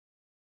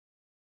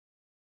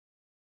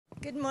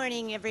Good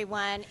morning,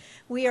 everyone.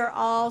 We are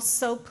all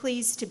so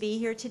pleased to be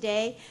here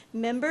today.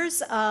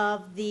 Members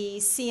of the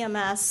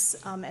CMS,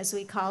 as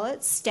we call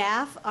it,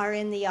 staff are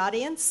in the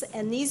audience,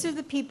 and these are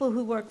the people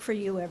who work for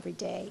you every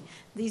day.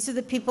 These are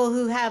the people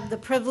who have the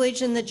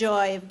privilege and the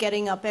joy of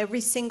getting up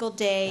every single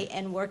day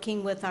and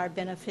working with our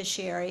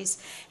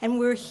beneficiaries. And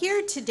we're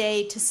here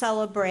today to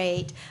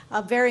celebrate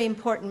a very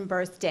important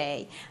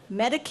birthday.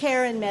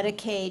 Medicare and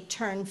Medicaid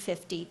turn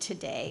 50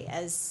 today,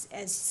 as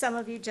some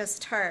of you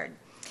just heard.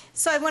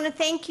 So I want to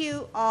thank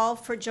you all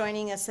for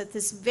joining us at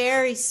this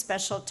very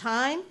special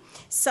time,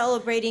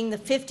 celebrating the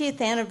 50th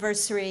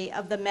anniversary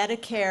of the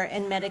Medicare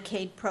and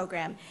Medicaid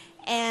program.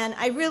 And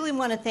I really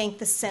want to thank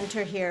the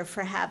center here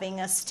for having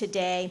us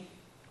today.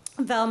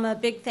 Velma,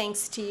 big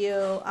thanks to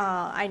you.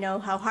 I know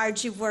how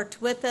hard you've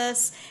worked with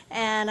us.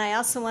 And I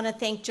also want to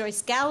thank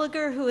Joyce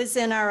Gallagher, who is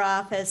in our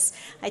office.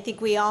 I think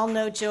we all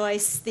know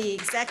Joyce, the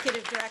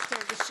executive director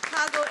of the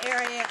Chicago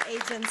Area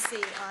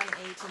Agency on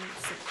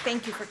Agency.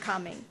 Thank you for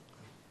coming.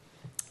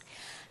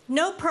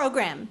 No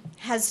program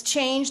has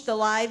changed the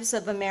lives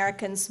of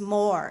Americans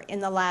more in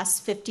the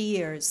last 50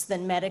 years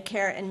than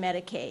Medicare and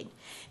Medicaid.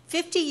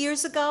 50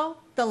 years ago,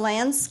 the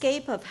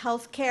landscape of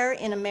health care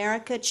in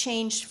America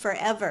changed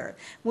forever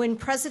when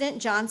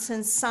President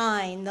Johnson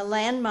signed the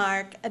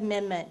landmark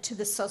amendment to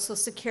the Social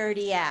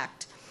Security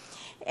Act.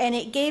 And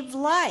it gave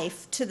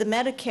life to the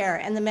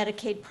Medicare and the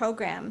Medicaid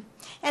program.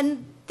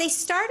 And they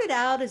started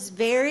out as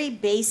very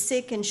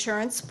basic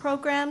insurance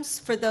programs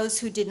for those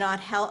who did not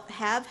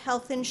have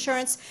health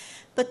insurance,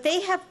 but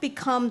they have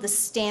become the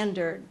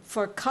standard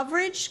for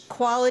coverage,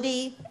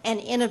 quality, and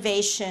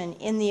innovation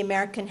in the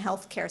American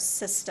healthcare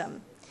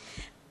system.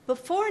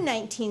 Before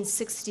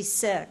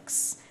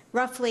 1966,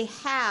 roughly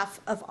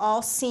half of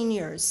all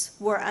seniors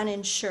were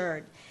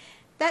uninsured.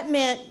 That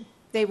meant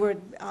they were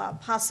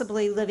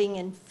possibly living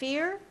in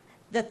fear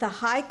that the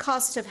high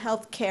cost of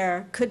health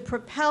care could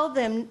propel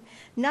them,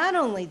 not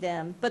only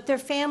them, but their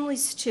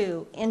families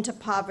too, into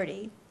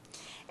poverty.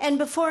 And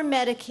before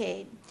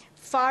Medicaid,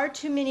 far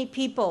too many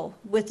people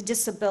with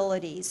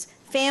disabilities,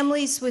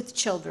 families with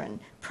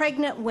children,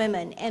 pregnant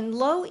women, and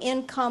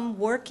low-income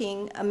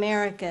working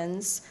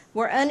Americans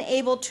were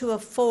unable to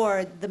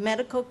afford the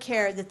medical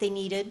care that they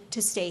needed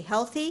to stay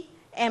healthy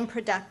and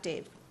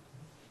productive.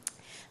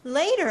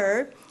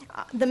 Later,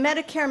 the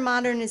Medicare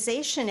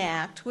Modernization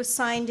Act was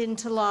signed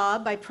into law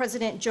by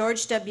President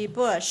George W.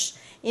 Bush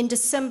in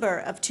December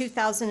of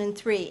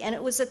 2003, and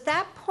it was at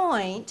that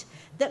point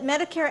that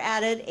Medicare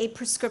added a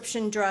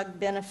prescription drug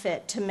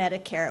benefit to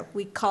Medicare.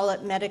 We call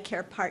it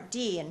Medicare Part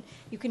D, and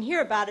you can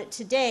hear about it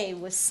today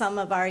with some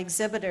of our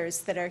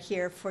exhibitors that are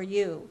here for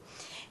you.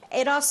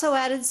 It also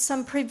added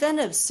some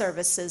preventive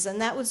services, and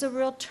that was a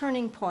real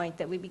turning point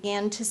that we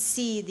began to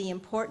see the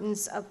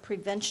importance of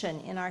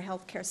prevention in our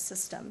healthcare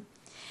system.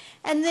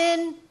 And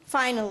then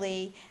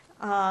finally,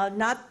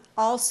 not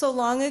all so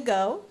long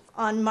ago,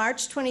 on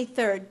March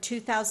 23rd,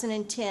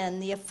 2010,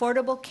 the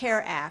Affordable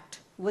Care Act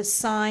was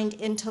signed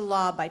into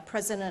law by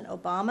President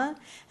Obama,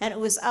 and it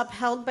was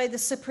upheld by the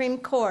Supreme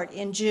Court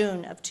in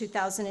June of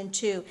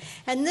 2002.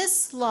 And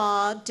this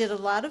law did a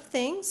lot of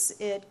things.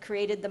 It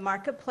created the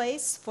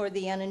marketplace for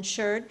the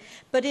uninsured,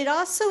 but it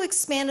also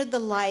expanded the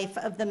life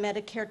of the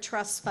Medicare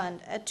Trust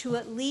Fund to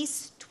at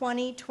least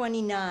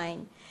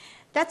 2029.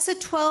 That's a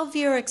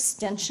 12-year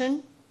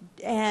extension,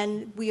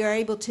 and we are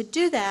able to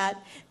do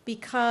that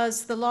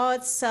because the law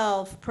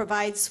itself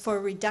provides for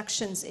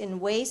reductions in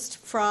waste,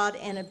 fraud,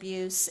 and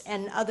abuse,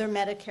 and other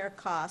Medicare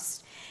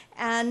costs.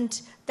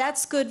 And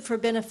that's good for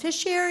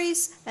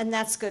beneficiaries, and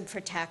that's good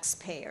for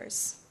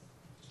taxpayers.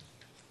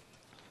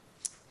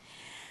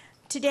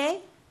 Today,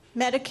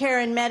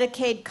 Medicare and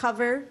Medicaid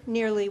cover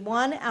nearly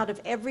 1 out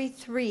of every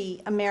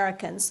 3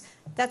 Americans.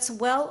 That's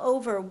well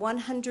over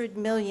 100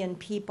 million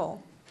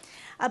people.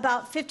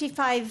 About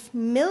 55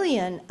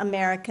 million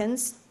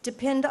Americans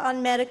depend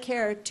on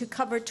Medicare to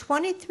cover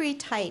 23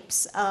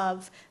 types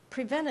of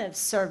preventive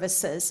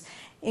services.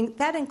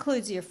 That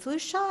includes your flu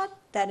shot,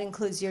 that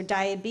includes your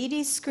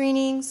diabetes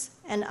screenings,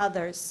 and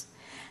others.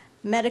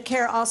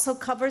 Medicare also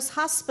covers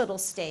hospital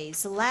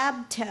stays,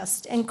 lab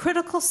tests, and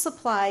critical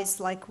supplies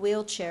like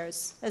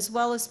wheelchairs, as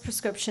well as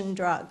prescription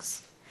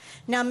drugs.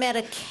 Now,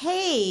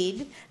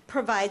 Medicaid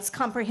provides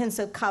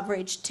comprehensive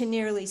coverage to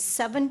nearly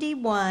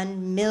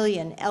 71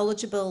 million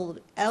eligible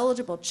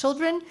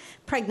children,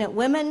 pregnant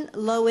women,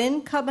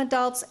 low-income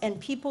adults, and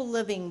people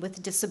living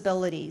with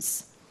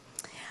disabilities.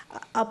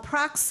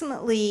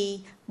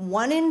 Approximately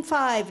 1 in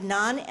 5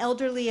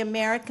 non-elderly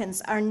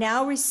Americans are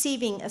now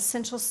receiving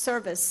essential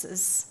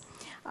services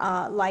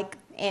like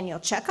annual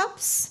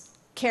checkups,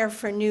 care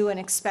for new and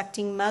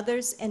expecting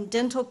mothers, and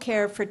dental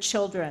care for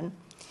children.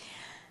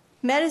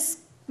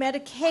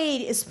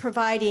 Medicaid is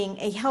providing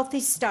a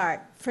healthy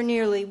start for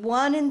nearly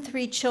 1 in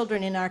 3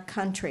 children in our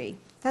country.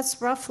 That's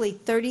roughly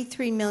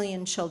 33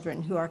 million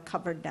children who are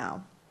covered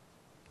now.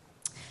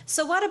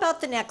 So what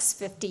about the next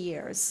 50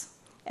 years?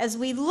 As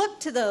we look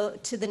to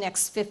the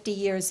next 50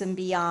 years and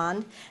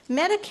beyond,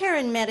 Medicare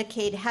and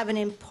Medicaid have an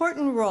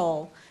important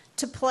role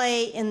to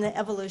play in the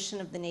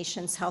evolution of the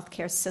nation's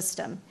healthcare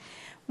system.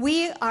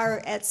 We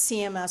are at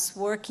CMS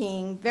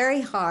working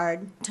very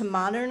hard to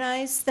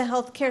modernize the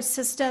healthcare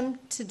system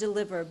to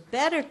deliver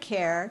better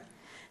care,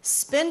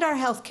 spend our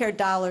healthcare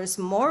dollars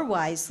more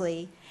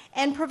wisely,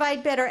 and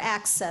provide better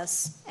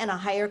access and a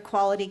higher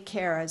quality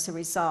care as a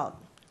result.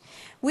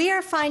 We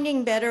are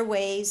finding better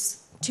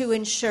ways to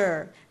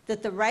ensure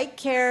that the right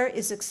care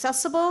is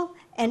accessible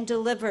and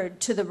delivered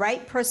to the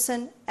right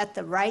person at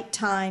the right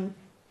time,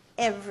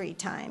 every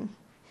time.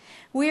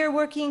 We are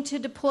working to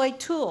deploy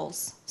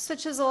tools,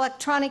 such as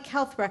electronic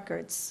health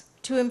records,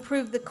 to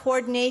improve the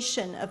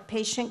coordination of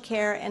patient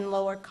care and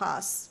lower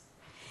costs.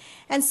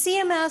 And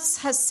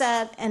CMS has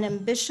set an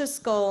ambitious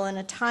goal and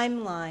a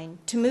timeline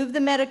to move the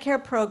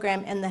Medicare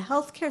program and the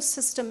healthcare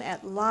system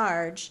at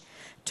large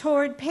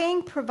toward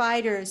paying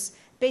providers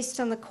based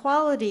on the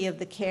quality of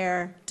the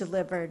care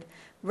delivered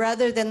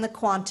rather than the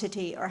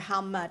quantity or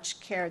how much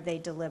care they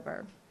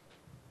deliver.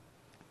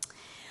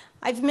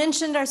 I've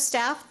mentioned our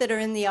staff that are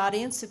in the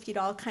audience. If you'd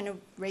all kind of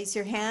raise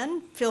your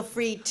hand, feel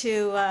free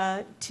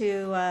to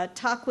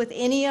talk with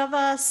any of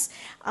us.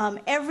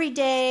 Every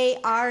day,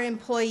 our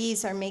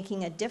employees are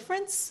making a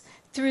difference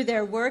through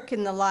their work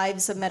in the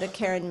lives of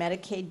Medicare and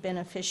Medicaid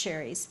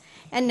beneficiaries,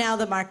 and now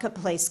the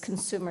marketplace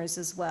consumers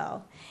as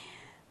well.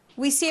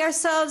 We see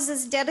ourselves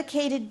as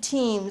dedicated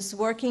teams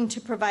working to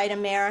provide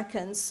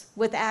Americans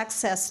with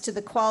access to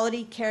the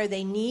quality care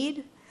they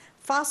need,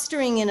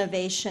 fostering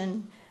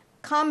innovation,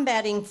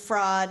 combating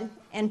fraud,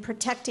 and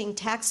protecting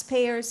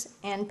taxpayers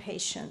and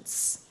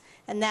patients.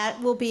 And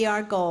that will be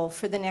our goal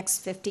for the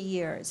next 50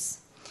 years.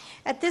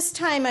 At this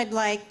time, I'd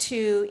like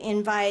to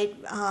invite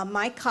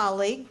my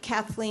colleague,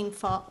 Kathleen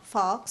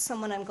Falk,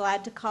 someone I'm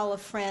glad to call a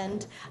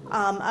friend,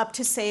 up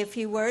to say a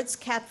few words.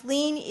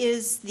 Kathleen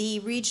is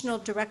the Regional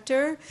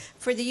Director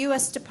for the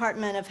U.S.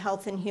 Department of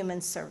Health and Human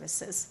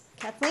Services.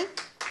 Kathleen?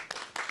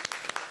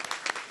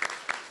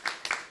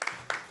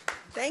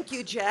 Thank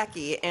you,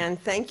 Jackie, and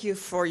thank you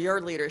for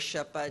your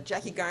leadership.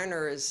 Jackie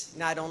Garner is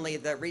not only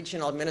the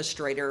regional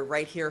administrator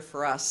right here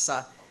for us,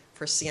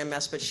 for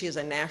CMS, but she is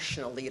a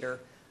national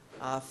leader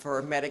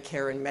for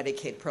Medicare and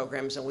Medicaid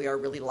programs, and we are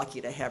really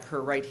lucky to have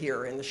her right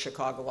here in the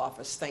Chicago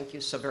office. Thank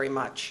you so very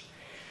much.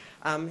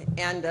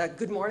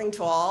 Good morning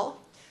to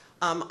all.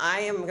 I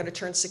am going to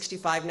turn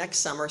 65 next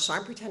summer, so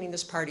I'm pretending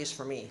this party's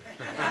for me.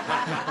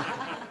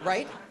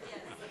 Right?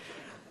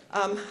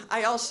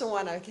 I also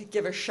want to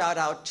give a shout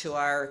out to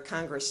our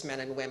congressmen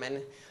and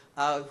women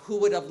who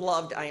would have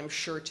loved, I am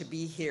sure, to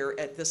be here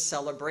at this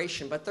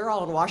celebration, but they're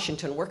all in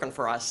Washington working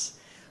for us.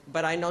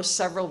 But I know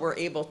several were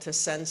able to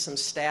send some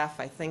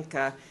staff. I think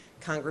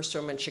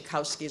Congresswoman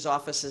Schakowsky's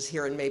office is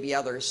here and maybe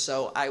others.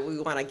 So we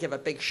want to give a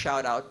big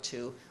shout out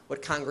to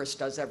what Congress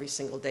does every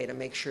single day to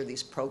make sure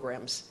these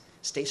programs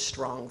stay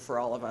strong for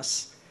all of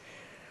us.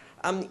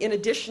 In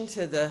addition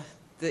to the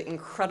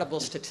incredible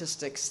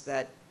statistics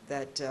that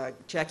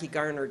Jackie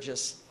Garner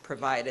just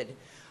provided.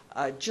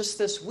 Just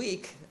this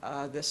week,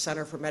 the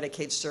Center for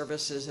Medicaid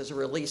Services has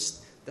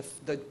released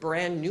the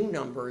brand new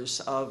numbers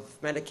of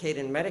Medicaid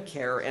and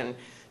Medicare and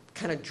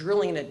kind of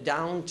drilling it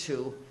down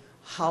to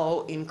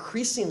how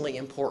increasingly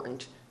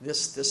important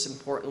this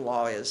important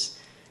law is.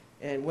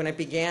 And when it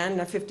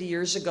began 50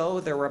 years ago,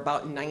 there were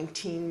about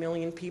 19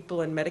 million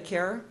people in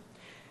Medicare.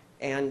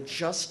 And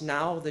just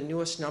now, the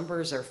newest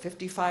numbers are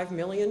 55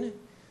 million.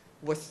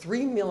 With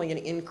 3 million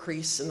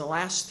increase in the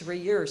last 3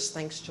 years,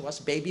 thanks to us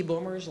baby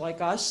boomers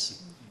like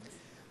us.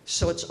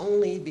 So it's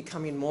only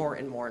becoming more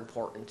and more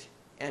important.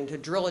 And to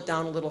drill it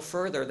down a little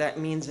further, that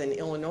means in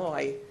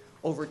Illinois,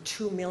 over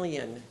 2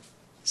 million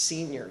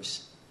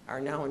seniors are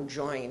now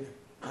enjoying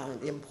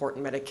the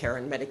important Medicare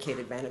and Medicaid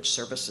Advantage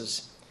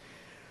services.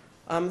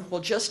 Well,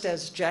 just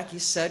as Jackie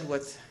said,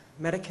 with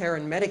Medicare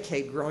and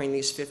Medicaid growing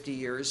these 50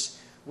 years,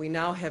 we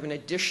now have an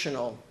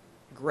additional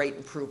great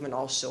improvement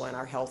also in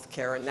our health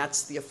care, and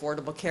that's the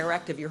Affordable Care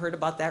Act. Have you heard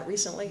about that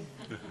recently?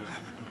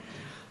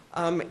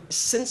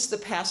 Since the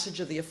passage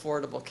of the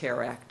Affordable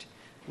Care Act,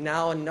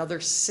 now another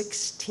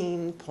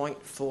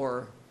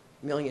 16.4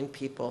 million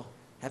people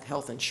have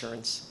health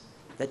insurance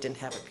that didn't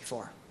have it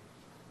before.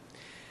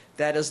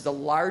 That is the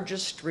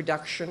largest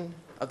reduction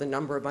of the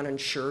number of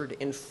uninsured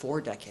in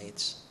 4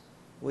 decades.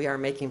 We are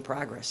making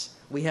progress.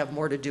 We have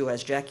more to do,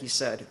 as Jackie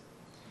said.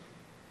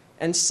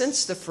 And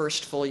since the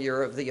first full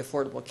year of the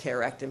Affordable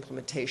Care Act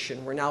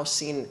implementation, we're now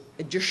seeing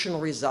additional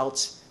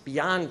results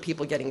beyond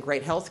people getting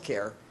great health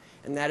care,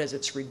 and that is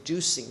it's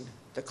reducing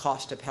the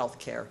cost of health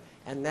care,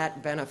 and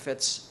that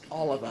benefits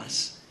all of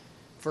us.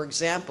 For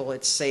example,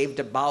 it's saved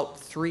about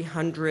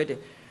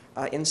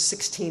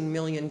 $316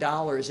 million in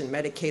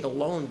Medicaid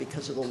alone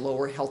because of the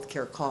lower health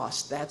care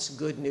costs. That's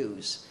good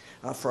news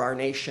for our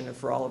nation and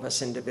for all of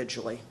us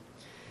individually.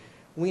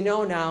 We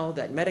know now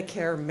that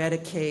Medicare,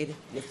 Medicaid,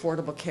 the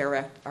Affordable Care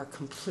Act are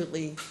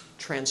completely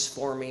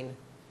transforming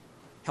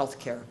health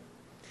care.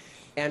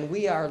 And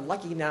we are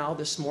lucky now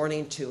this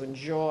morning to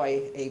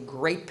enjoy a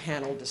great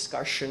panel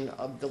discussion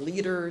of the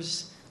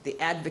leaders, the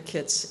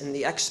advocates, and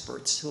the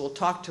experts who will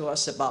talk to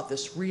us about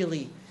this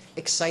really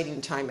exciting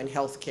time in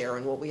health care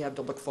and what we have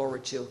to look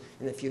forward to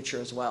in the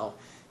future as well.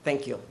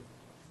 Thank you.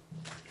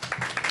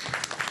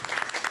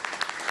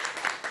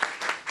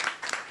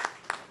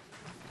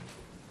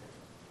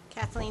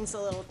 Kathleen's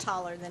a little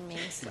taller than me,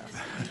 so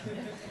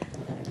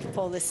I can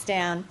pull this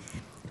down.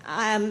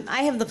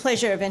 I have the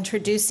pleasure of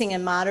introducing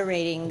and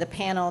moderating the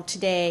panel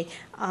today.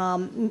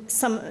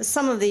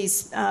 Some of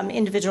these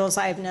individuals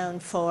I've known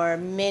for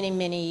many,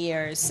 many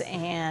years,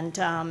 and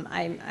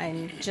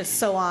I'm just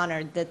so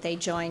honored that they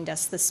joined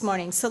us this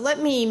morning. So let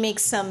me make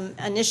some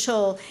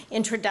initial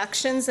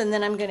introductions, and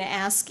then I'm going to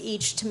ask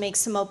each to make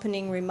some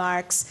opening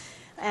remarks.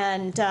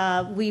 And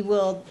we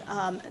will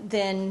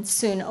then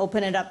soon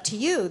open it up to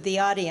you, the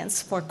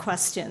audience, for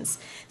questions.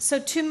 So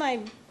to my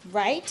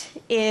right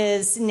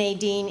is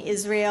Nadine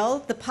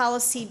Israel, the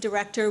Policy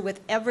Director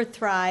with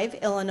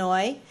EverThrive,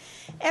 Illinois.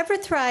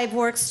 EverThrive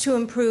works to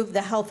improve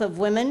the health of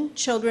women,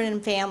 children,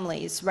 and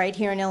families right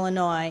here in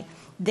Illinois.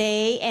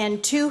 They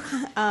and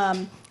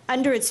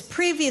under its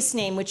previous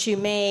name, which you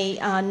may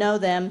know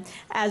them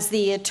as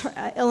the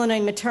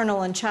Illinois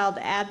Maternal and Child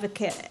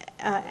Advocate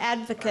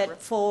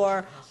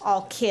for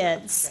all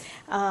kids.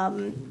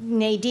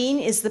 Nadine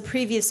is the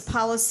previous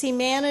policy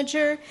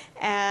manager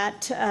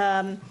at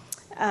the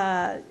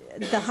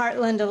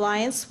Heartland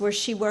Alliance, where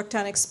she worked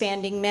on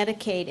expanding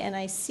Medicaid. And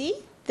I see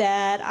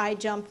that I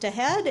jumped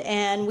ahead,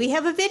 and we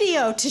have a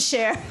video to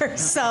share.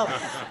 So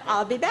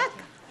I'll be back.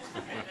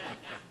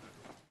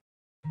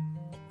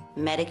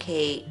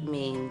 Medicaid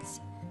means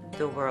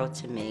the world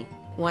to me.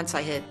 Once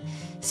I hit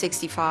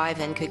 65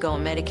 and could go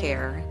on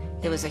Medicare,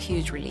 it was a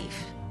huge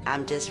relief.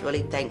 I'm just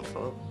really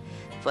thankful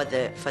for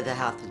the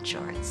health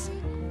insurance.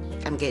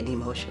 I'm getting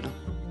emotional.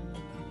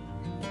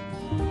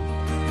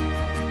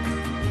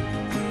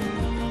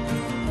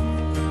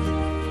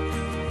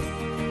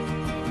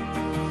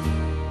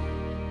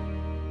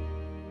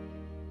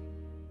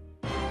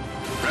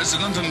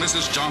 President and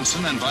Mrs.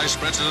 Johnson and Vice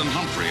President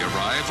Humphrey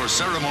arrive for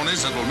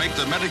ceremonies that will make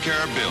the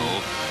Medicare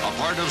bill a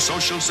part of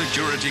Social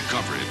Security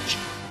coverage.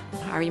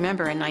 I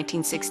remember in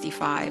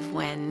 1965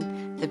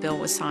 when the bill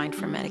was signed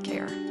for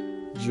Medicare.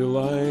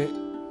 July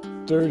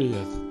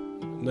 30th,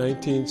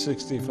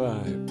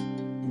 1965.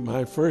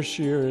 My first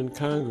year in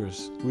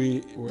Congress,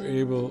 we were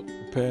able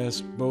to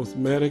pass both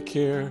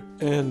Medicare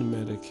and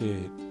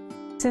Medicaid.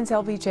 Since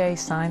LBJ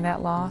signed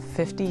that law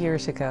 50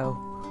 years ago,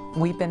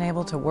 we've been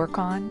able to work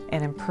on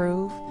and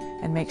improve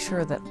and make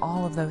sure that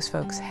all of those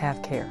folks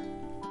have care.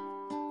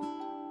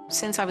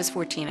 Since I was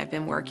 14, I've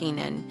been working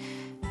and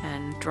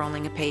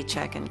drawing a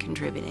paycheck and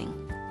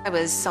contributing. I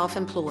was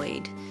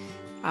self-employed.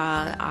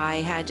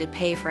 I had to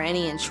pay for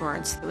any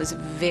insurance. It was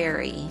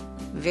very,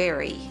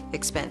 very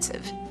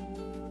expensive.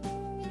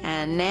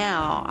 And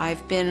now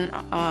I've been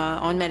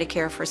on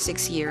Medicare for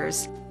 6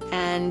 years,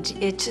 and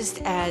it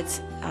just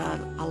adds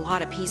a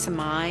lot of peace of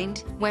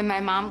mind. When my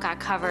mom got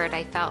covered,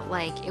 I felt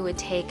like it would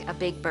take a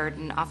big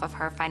burden off of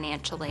her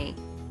financially.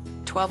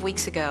 12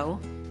 weeks ago,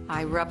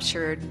 I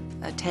ruptured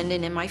a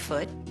tendon in my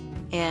foot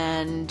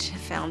and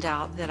found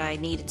out that I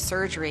needed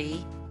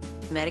surgery.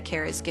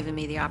 Medicare has given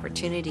me the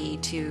opportunity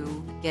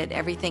to get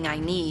everything I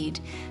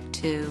need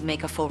to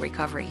make a full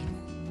recovery.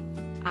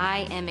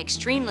 I am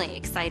extremely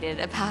excited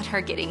about her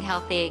getting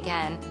healthy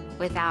again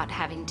without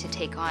having to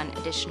take on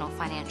additional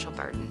financial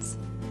burdens.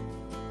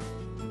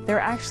 There are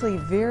actually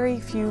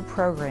very few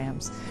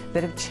programs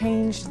that have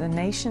changed the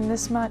nation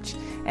this much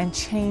and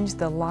changed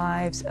the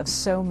lives of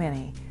so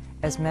many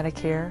as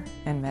Medicare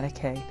and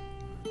Medicaid.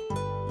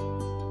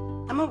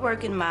 I'm a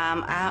working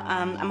mom.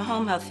 I'm a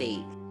home health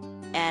aide,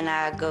 and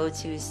I go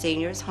to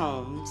seniors'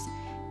 homes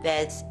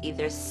that's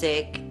either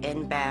sick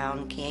and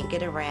bound, can't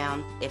get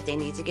around. If they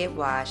need to get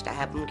washed, I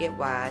help them get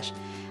washed.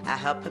 I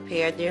help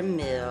prepare their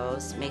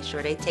meals, make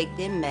sure they take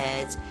their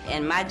meds.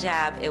 In my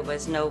job, it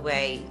was no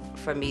way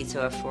for me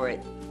to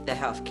afford the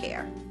health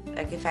care.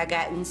 Like if I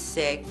gotten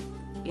sick,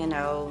 you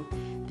know,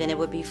 then it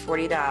would be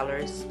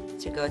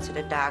 $40 to go to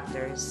the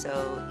doctor.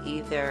 So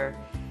either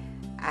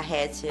I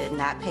had to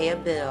not pay a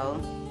bill,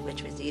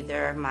 which was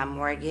either my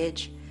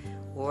mortgage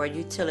or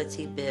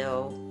utility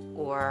bill,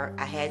 or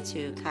I had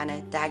to kind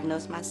of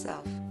diagnose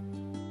myself.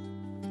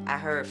 I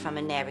heard from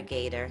a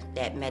navigator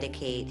that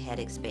Medicaid had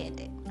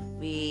expanded.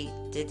 We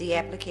did the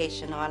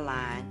application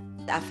online.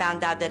 I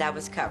found out that I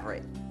was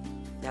covered.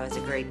 That was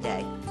a great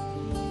day.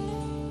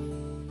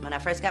 When I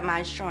first got my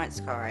insurance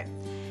card,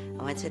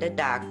 I went to the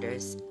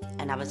doctors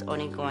and I was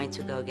only going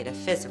to go get a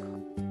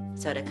physical.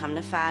 So to come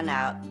to find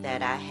out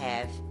that I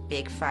have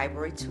big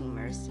fibroid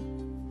tumors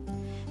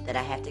that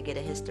I have to get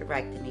a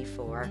hysterectomy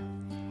for,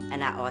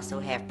 and I also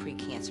have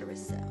precancerous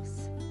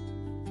cells.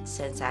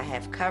 Since I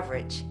have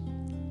coverage,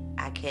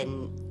 I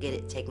can get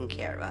it taken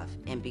care of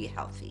and be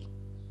healthy.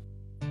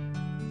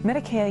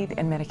 Medicaid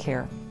and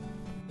Medicare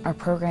are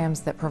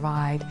programs that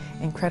provide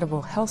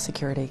incredible health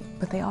security,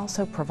 but they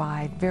also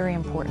provide very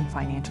important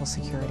financial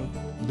security.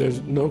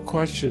 There's no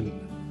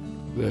question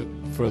that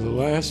for the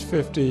last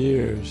 50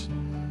 years,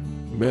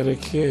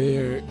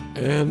 Medicare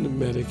and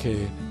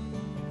Medicaid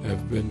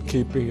have been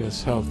keeping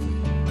us healthy.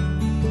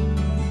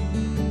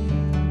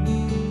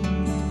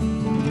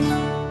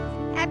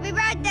 Happy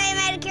birthday,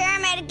 Medicare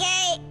and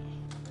Medicaid!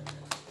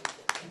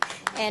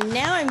 And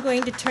now I'm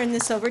going to turn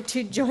this over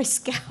to Joyce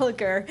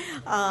Gallagher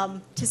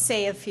to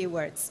say a few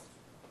words.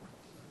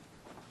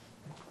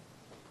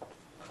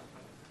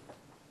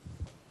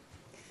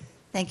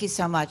 Thank you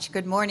so much.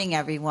 Good morning,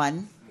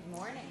 everyone. Good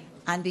morning.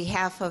 On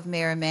behalf of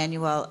Mayor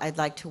Emanuel, I'd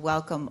like to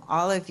welcome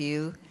all of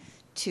you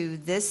to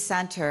this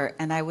center,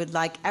 and I would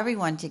like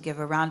everyone to give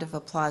a round of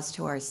applause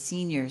to our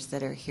seniors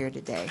that are here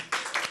today.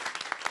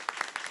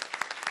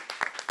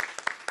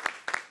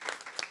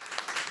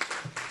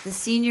 The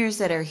seniors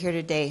that are here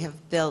today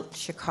have built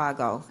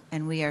Chicago,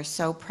 and we are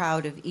so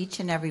proud of each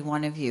and every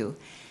one of you.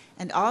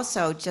 And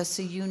also, just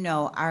so you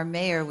know, our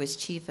mayor was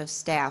chief of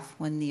staff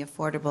when the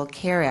Affordable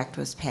Care Act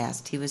was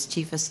passed. He was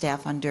chief of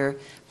staff under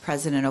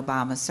President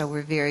Obama. So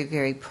we're very,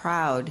 very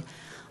proud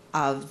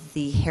of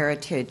the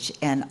heritage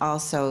and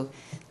also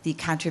the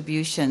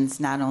contributions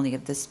not only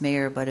of this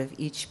mayor but of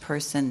each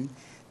person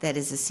that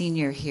is a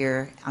senior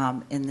here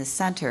in the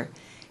center.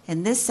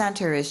 And this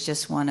center is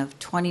just one of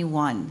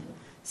 21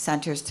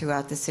 centers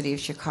throughout the city of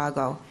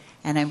Chicago.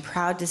 And I'm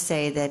proud to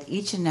say that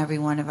each and every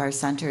one of our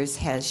centers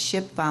has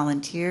SHIP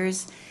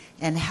volunteers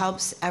and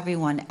helps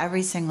everyone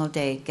every single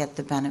day get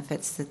the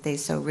benefits that they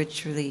so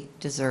richly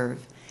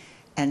deserve.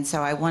 And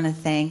so I want to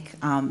thank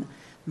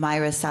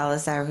Myra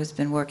Salazar, who's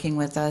been working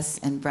with us,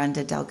 and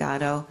Brenda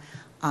Delgado,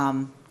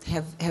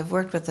 have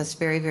worked with us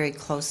very, very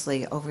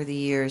closely over the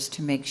years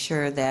to make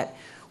sure that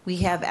we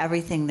have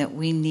everything that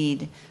we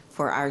need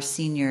for our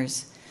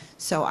seniors.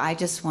 So I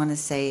just want to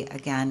say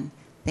again,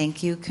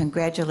 thank you,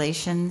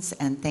 congratulations,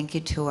 and thank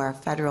you to our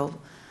federal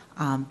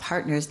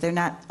partners. They're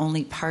not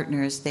only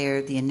partners,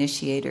 they're the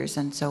initiators,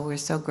 and so we're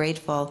so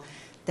grateful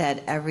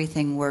that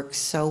everything works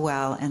so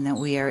well and that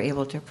we are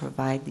able to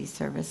provide these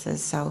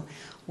services. So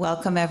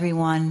welcome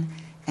everyone,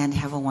 and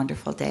have a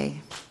wonderful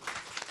day.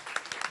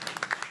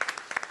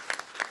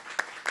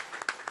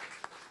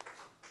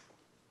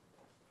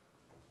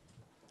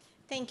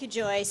 Thank you,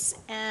 Joyce.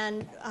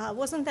 And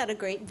wasn't that a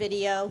great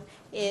video?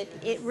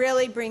 It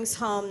really brings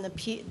home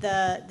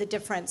the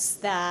difference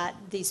that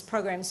these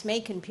programs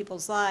make in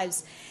people's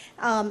lives.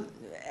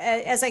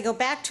 As I go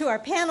back to our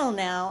panel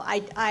now,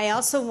 I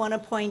also want to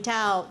point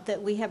out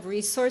that we have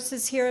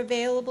resources here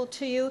available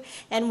to you.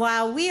 And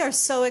while we are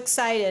so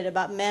excited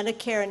about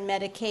Medicare and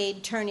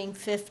Medicaid turning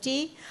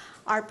 50,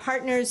 our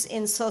partners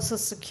in Social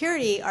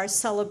Security are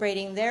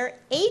celebrating their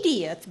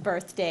 80th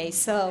birthday,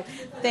 so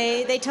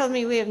they told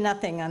me we have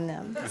nothing on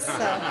them.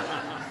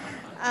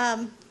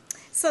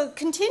 So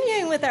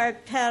continuing with our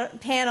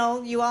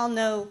panel, you all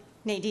know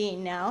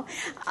Nadine now.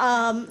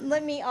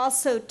 Let me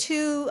also,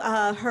 to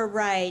her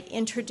right,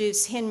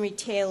 introduce Henry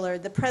Taylor,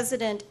 the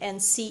president and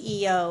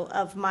CEO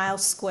of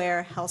Miles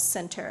Square Health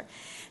Center.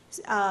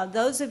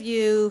 Those of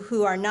you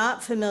who are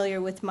not familiar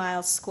with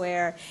Miles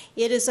Square,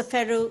 it is a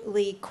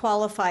federally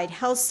qualified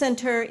health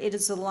center. It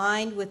is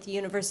aligned with the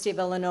University of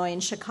Illinois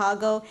in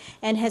Chicago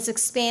and has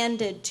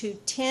expanded to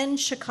 10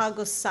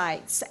 Chicago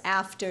sites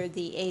after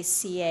the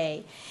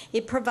ACA.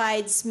 It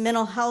provides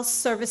mental health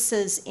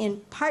services in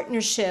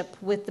partnership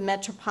with the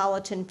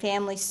Metropolitan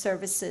Family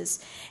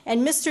Services.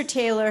 And Mr.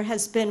 Taylor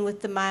has been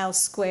with the Miles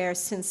Square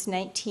since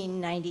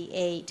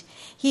 1998.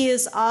 He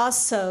is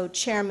also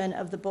chairman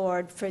of the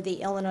board for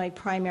the Illinois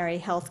Primary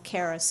Health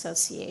Care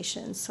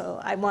Association.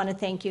 So I want to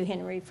thank you,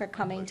 Henry, for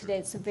coming today.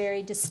 It's a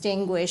very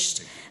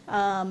distinguished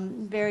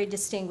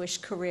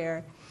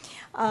career.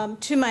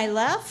 To my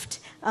left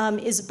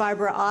is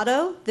Barbara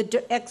Otto,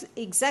 the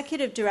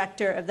executive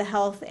director of the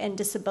Health and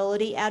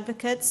Disability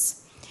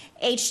Advocates.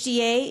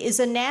 HDA is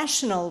a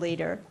national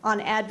leader on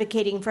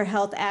advocating for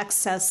health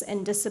access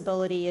and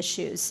disability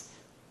issues.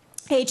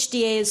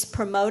 HDA is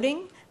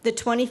promoting the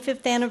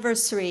 25th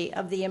anniversary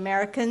of the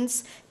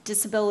Americans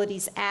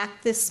Disabilities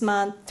Act this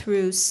month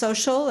through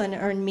social and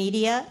earned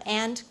media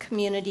and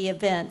community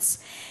events.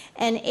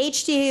 And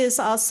HDA is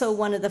also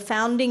one of the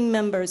founding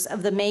members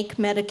of the Make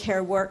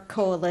Medicare Work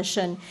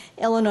Coalition,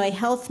 Illinois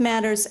Health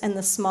Matters, and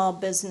the Small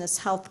Business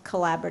Health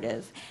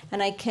Collaborative.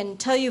 And I can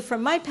tell you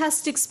from my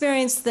past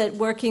experience that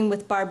working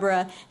with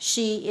Barbara,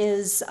 she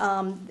is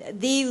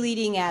the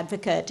leading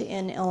advocate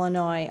in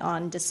Illinois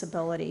on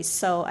disability.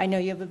 So I know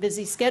you have a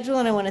busy schedule,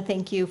 and I want to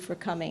thank you for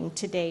coming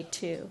today,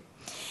 too.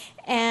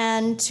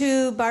 And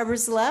to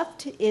Barbara's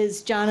left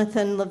is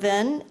Jonathan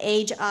Levin,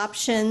 Age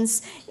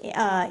Options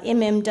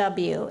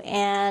MMW.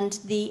 And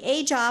the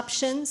Age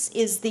Options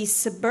is the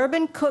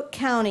Suburban Cook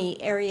County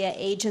Area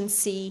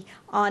Agency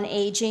on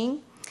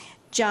Aging.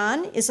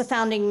 John is a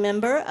founding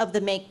member of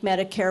the Make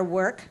Medicare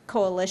Work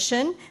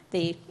Coalition,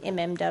 the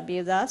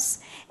MMW thus.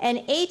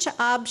 And Age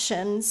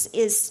Options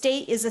is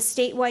a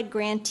statewide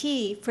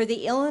grantee for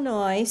the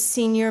Illinois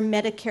Senior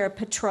Medicare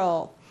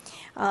Patrol.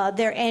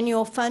 Their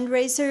annual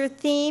fundraiser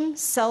theme,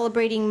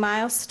 Celebrating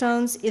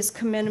Milestones, is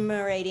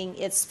commemorating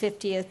its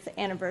 50th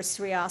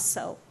anniversary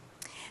also.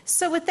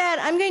 So with that,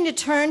 I'm going to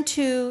turn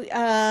to,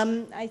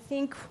 I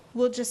think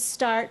we'll just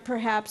start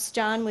perhaps,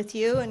 John, with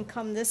you and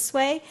come this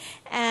way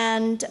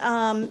and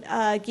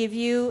give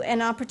you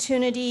an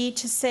opportunity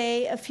to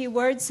say a few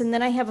words, and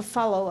then I have a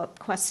follow-up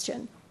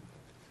question.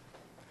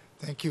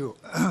 Thank you.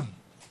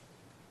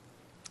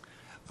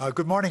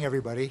 Good morning,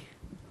 everybody.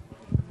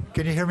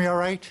 Can you hear me all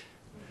right?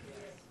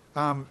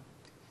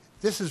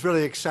 This is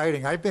really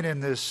exciting. I've been in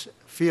this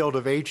field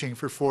of aging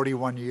for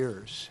 41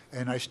 years.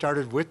 And I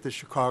started with the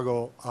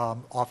Chicago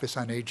Office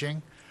on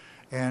Aging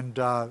and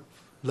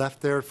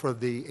left there for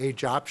the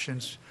age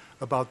options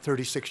about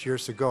 36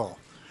 years ago.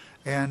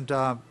 And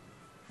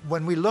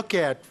when we look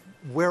at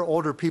where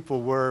older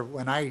people were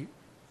when I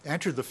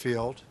entered the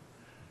field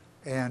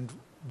and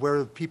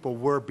where people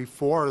were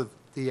before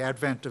the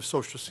advent of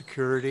Social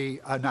Security,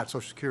 not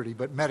Social Security,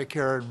 but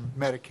Medicare and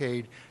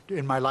Medicaid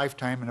in my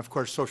lifetime, and of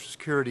course Social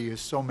Security is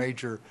so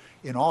major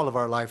in all of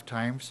our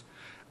lifetimes,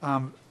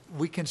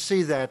 we can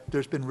see that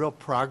there's been real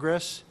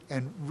progress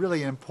and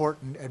really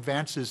important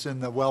advances in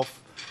the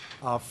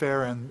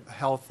welfare and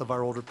health of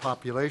our older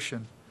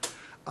population.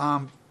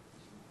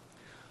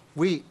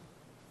 We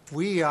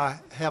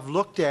have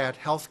looked at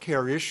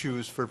healthcare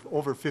issues for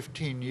over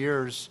 15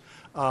 years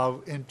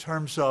in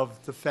terms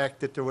of the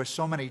fact that there were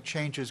so many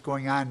changes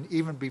going on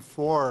even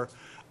before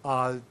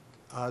the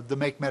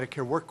Make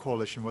Medicare Work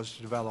Coalition was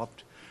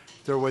developed.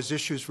 There was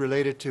issues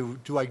related to,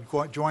 do I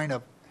join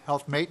a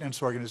health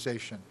maintenance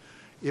organization?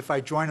 If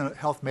I join a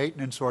health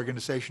maintenance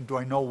organization, do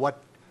I know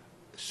what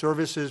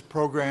services,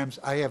 programs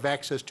I have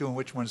access to and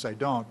which ones I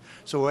don't?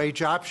 So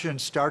Age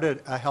Options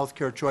started a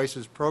healthcare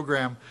choices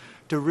program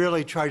to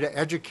really try to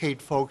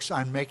educate folks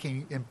on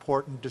making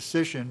important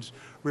decisions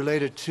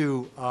related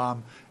to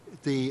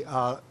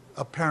the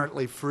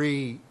apparently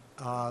free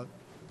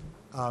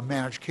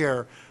managed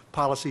care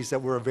policies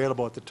that were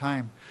available at the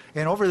time.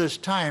 And over this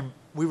time,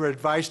 we were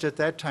advised at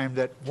that time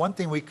that one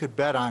thing we could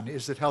bet on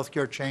is that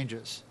healthcare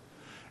changes.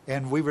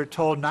 And we were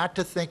told not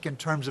to think in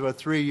terms of a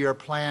 3-year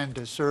plan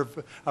to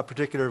serve a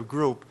particular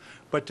group,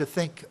 but to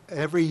think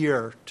every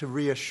year to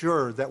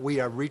reassure that we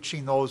are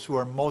reaching those who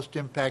are most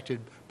impacted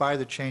by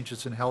the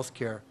changes in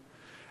healthcare.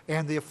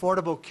 And the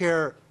Affordable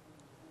Care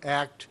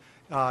Act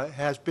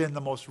has been the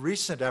most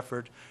recent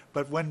effort,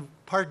 but when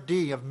Part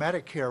D of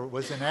Medicare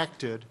was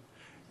enacted,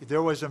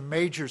 there was a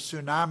major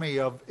tsunami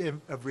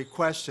of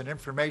requests and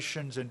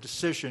informations and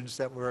decisions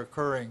that were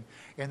occurring,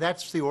 and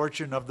that's the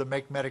origin of the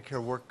Make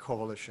Medicare Work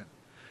Coalition.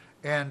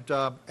 And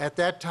at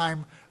that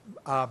time,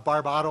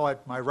 Barb Otto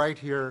at my right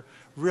here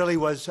really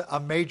was a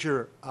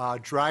major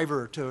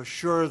driver to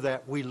assure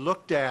that we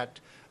looked at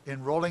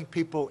enrolling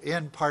people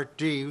in Part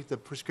D, the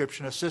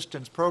prescription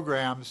assistance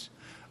programs,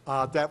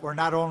 that were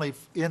not only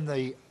in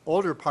the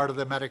older part of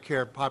the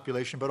Medicare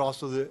population, but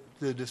also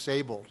the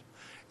disabled.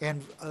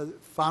 And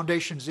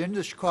foundations in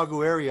the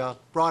Chicago area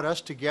brought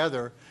us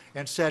together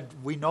and said,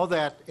 we know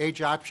that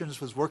Age Options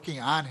was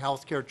working on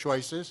healthcare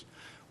choices.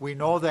 We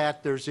know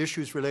that there's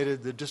issues related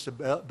to the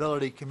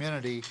disability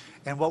community,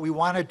 and what we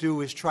want to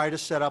do is try to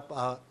set up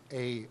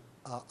a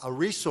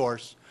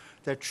resource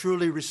that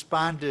truly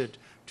responded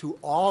to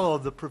all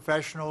of the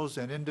professionals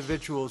and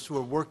individuals who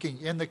are working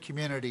in the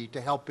community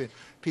to help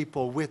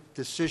people with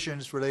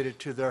decisions related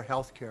to their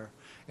health care.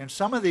 And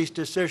some of these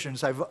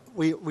decisions,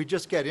 we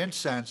just get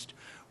incensed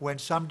when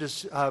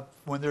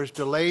when there's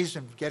delays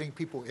in getting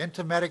people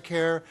into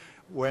Medicare,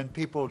 when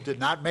people did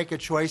not make a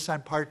choice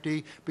on Part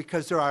D,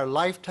 because there are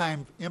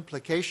lifetime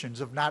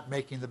implications of not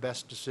making the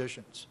best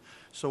decisions.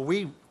 So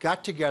we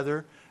got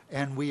together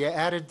and we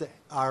added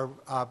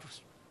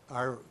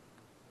another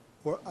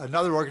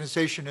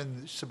organization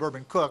in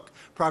suburban Cook,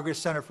 Progress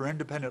Center for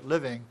Independent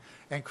Living,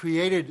 and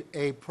created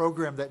a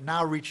program that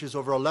now reaches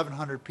over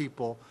 1,100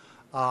 people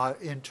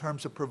in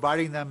terms of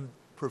providing them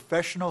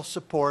professional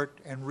support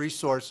and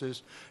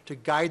resources to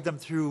guide them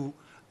through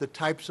the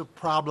types of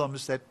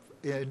problems that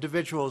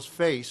individuals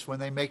face when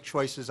they make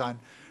choices on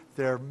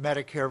their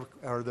Medicare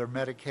or their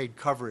Medicaid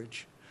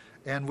coverage.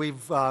 And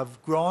we've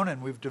grown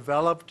and we've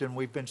developed and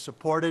we've been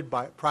supported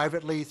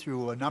privately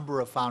through a number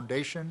of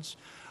foundations.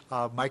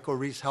 Michael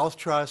Reese Health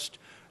Trust,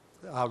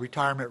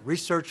 Retirement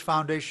Research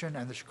Foundation,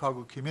 and the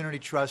Chicago Community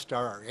Trust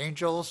are our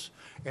angels,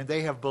 and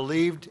they have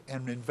believed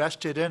and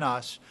invested in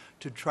us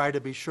to try to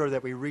be sure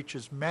that we reach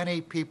as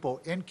many people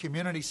in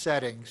community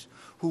settings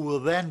who will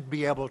then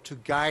be able to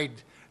guide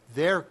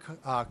their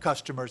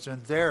customers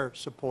and their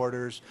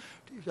supporters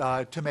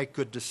to make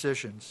good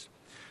decisions.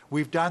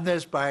 We've done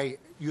this by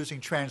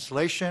using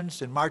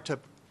translations, and Marta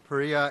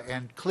Perea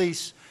and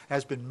Cleese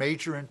has been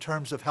major in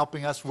terms of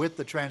helping us with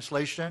the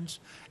translations,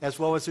 as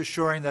well as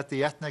assuring that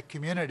the ethnic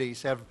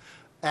communities have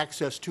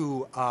access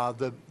to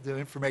the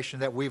information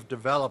that we've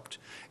developed.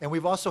 And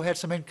we've also had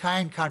some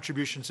in-kind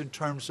contributions in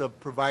terms of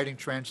providing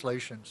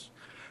translations.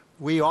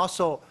 We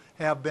also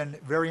have been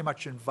very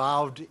much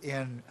involved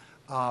in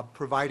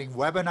providing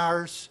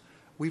webinars.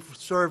 We've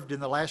served in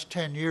the last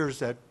 10 years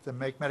that the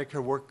Make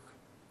Medicare Work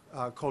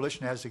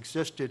Coalition has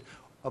existed.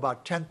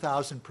 About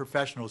 10,000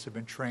 professionals have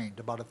been trained,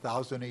 about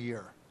 1,000 a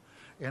year.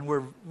 And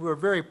we're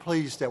very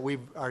pleased that we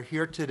are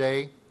here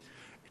today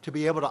to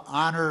be able to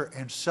honor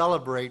and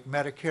celebrate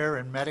Medicare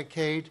and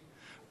Medicaid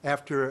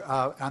after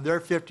on their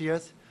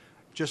 50th.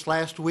 Just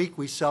last week,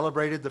 we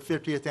celebrated the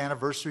 50th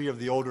anniversary of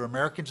the Older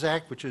Americans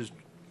Act, which is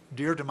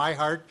dear to my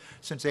heart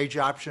since Age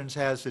Options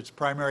has its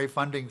primary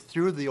funding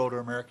through the Older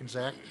Americans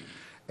Act.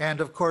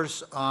 And of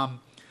course,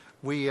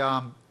 we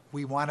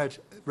we want to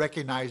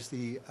recognize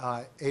the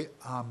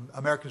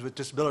Americans with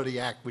Disability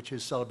Act, which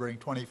is celebrating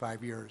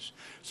 25 years.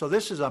 So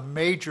this is a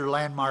major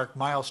landmark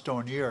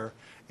milestone year,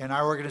 and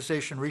our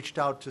organization reached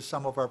out to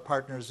some of our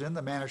partners in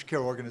the managed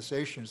care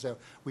organizations that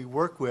we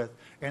work with,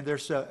 and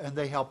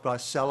they helped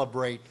us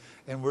celebrate,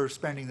 and we're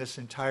spending this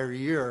entire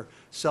year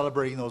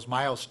celebrating those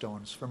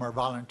milestones, from our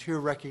volunteer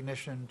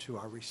recognition to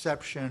our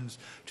receptions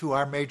to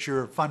our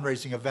major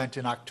fundraising event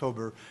in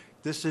October.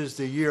 This is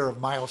the year of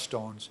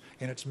milestones,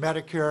 and it's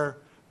Medicare,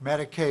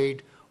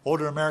 Medicaid,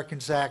 Older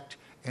Americans Act,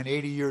 and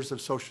 80 years of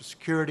Social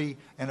Security,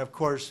 and of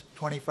course,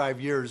 25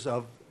 years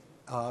of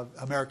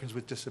Americans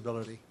with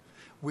Disability.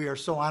 We are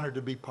so honored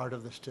to be part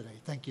of this today.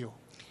 Thank you.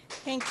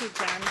 Thank you,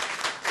 John.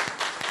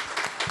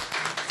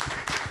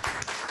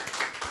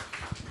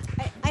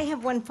 I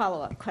have one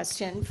follow-up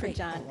question for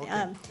John.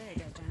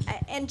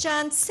 And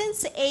John,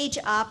 since Age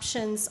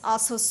Options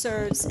also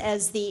serves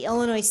as the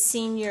Illinois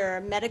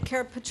Senior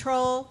Medicare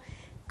Patrol,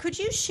 could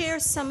you share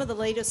some of the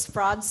latest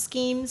fraud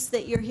schemes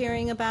that you're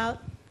hearing about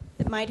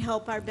that might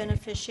help our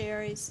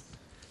beneficiaries?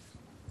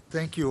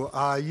 Thank you.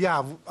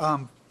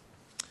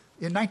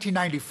 In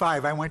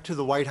 1995, I went to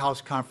the White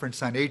House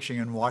Conference on Aging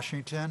in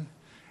Washington,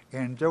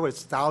 and there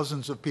was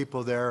thousands of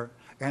people there,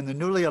 and the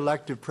newly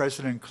elected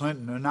President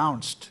Clinton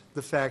announced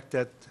the fact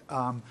that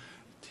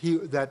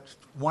that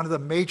one of the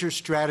major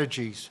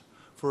strategies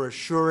for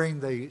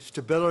assuring the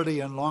stability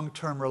and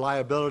long-term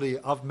reliability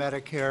of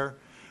Medicare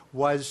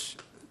was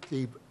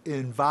the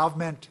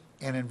involvement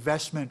and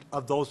investment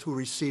of those who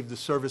receive the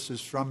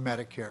services from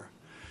Medicare.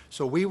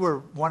 So we were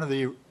one of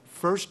the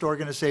first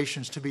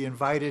organizations to be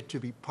invited to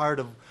be part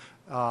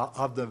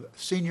of the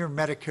Senior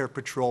Medicare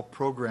Patrol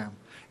program.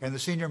 And the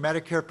Senior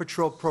Medicare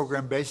Patrol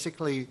program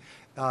basically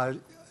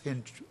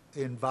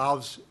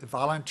involves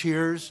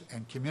volunteers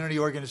and community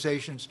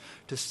organizations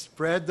to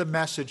spread the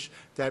message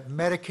that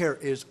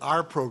Medicare is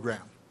our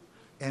program.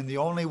 And the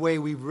only way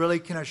we really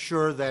can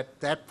assure that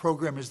that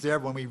program is there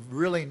when we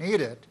really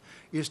need it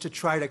is to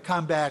try to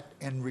combat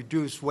and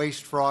reduce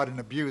waste, fraud, and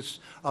abuse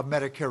of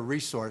Medicare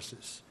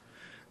resources.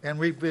 And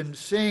we've been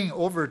seeing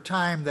over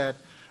time that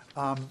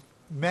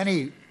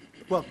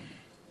well,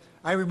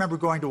 I remember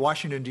going to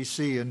Washington,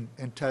 D.C.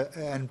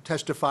 and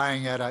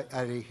testifying at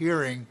a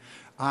hearing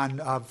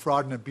on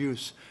fraud and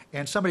abuse.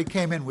 And somebody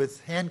came in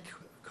with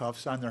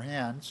handcuffs on their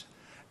hands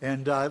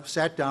and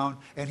sat down,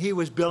 and he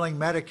was billing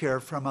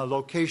Medicare from a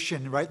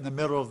location right in the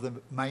middle of the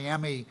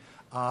Miami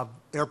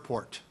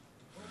airport.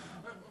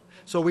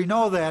 So we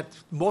know that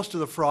most of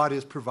the fraud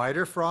is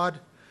provider fraud,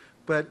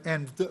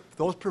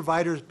 those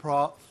providers,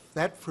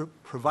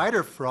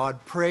 provider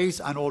fraud preys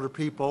on older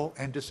people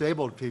and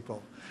disabled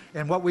people.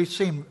 And what we've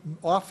seen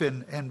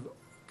often and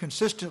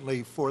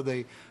consistently for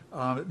the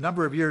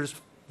number of years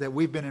that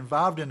we've been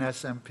involved in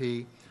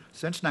SMP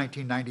since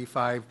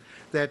 1995,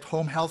 that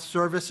home health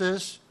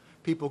services,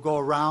 people go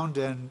around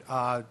and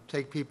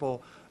take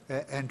people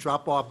and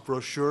drop off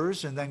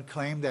brochures and then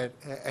claim that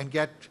and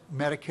get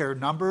Medicare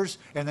numbers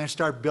and then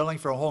start billing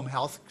for home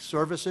health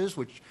services,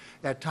 which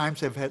at times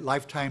have had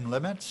lifetime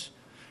limits.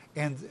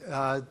 And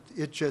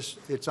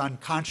it's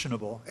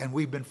unconscionable. And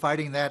we've been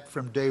fighting that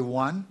from day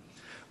one.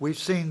 We've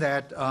seen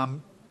that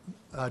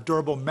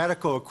durable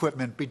medical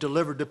equipment be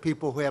delivered to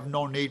people who have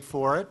no need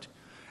for it,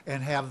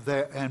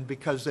 and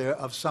because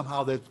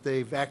somehow that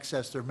they've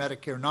accessed their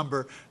Medicare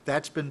number,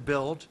 that's been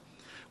billed.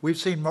 We've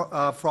seen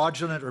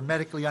fraudulent or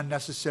medically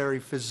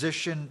unnecessary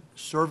physician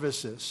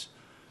services.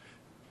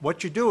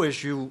 What you do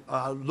is you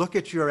look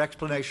at your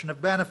explanation of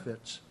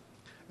benefits,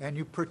 and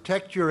you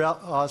protect your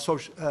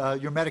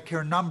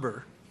Medicare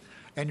number,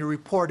 and you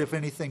report if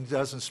anything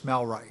doesn't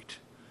smell right.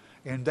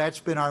 And that's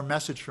been our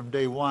message from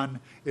day one.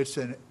 It's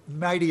a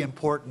mighty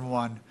important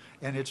one,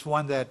 and it's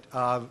one that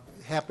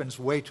happens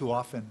way too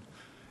often.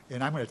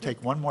 And I'm going to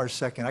take one more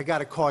second. I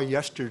got a call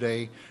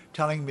yesterday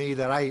telling me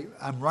that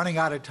I'm running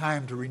out of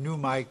time to renew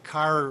my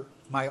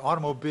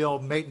automobile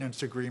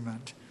maintenance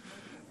agreement.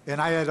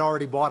 And I had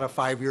already bought a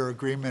 5-year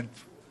agreement.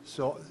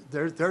 So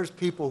there's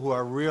people who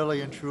are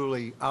really and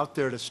truly out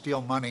there to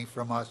steal money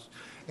from us.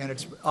 And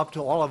it's up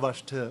to all of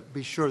us to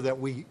be sure that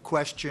we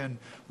question,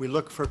 we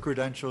look for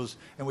credentials,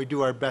 and we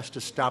do our best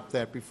to stop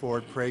that before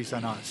it preys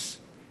on us.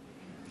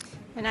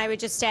 And I would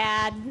just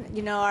add,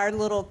 our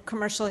little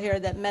commercial here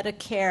that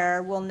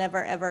Medicare will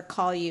never, ever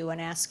call you and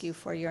ask you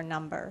for your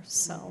number.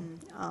 So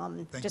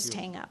just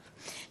hang up.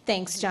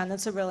 Thanks, John.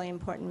 That's a really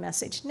important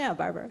message. Now,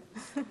 Barbara.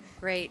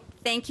 Great.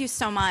 Thank you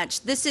so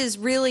much. This is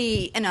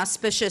really an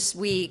auspicious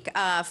week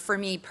for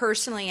me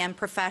personally and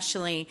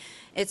professionally.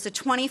 It's the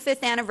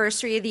 25th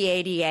anniversary of the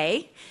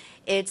ADA.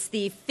 It's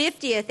the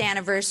 50th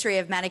anniversary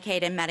of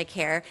Medicaid and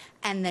Medicare,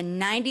 and the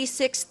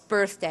 96th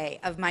birthday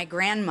of my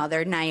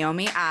grandmother,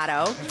 Naomi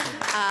Otto,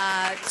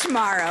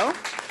 tomorrow.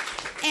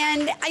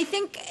 And I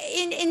think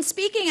in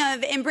speaking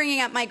of and bringing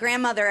up my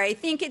grandmother, I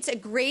think it's a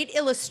great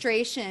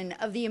illustration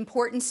of the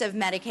importance of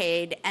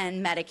Medicaid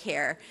and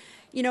Medicare.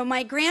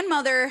 My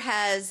grandmother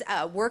has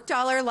worked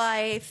all her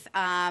life,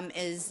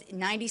 is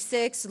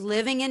 96,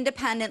 living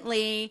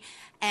independently,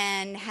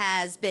 and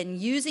has been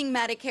using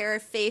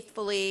Medicare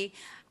faithfully.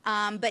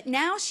 But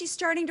now she's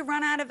starting to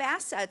run out of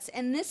assets,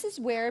 and this is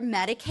where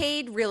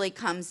Medicaid really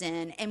comes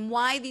in and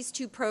why these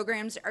two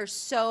programs are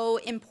so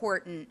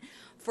important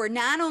for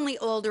not only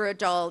older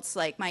adults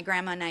like my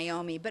grandma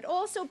Naomi, but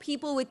also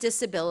people with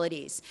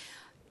disabilities.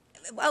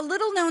 A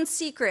little known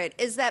secret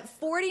is that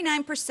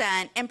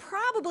 49%, and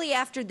probably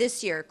after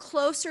this year,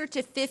 closer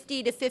to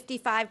 50 to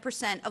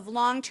 55% of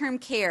long-term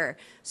care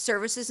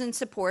services and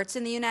supports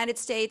in the United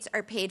States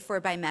are paid for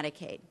by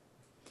Medicaid.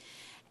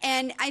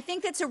 And I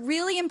think that's a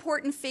really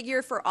important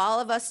figure for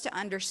all of us to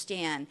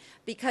understand,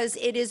 because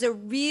it is a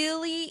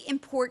really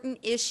important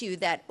issue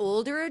that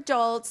older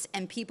adults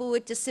and people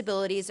with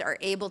disabilities are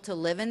able to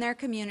live in their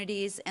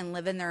communities and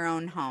live in their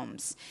own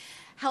homes.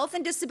 Health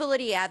and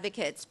Disability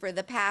Advocates for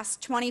the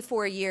past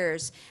 24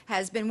 years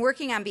has been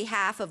working on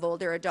behalf of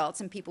older adults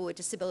and people with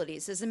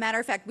disabilities. As a matter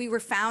of fact, we were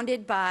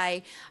founded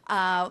by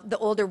the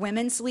Older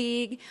Women's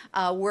League,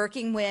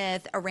 working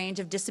with a range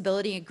of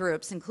disability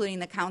groups, including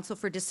the Council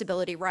for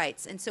Disability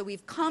Rights. And so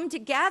we've come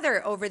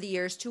together over the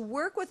years to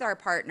work with our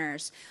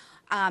partners,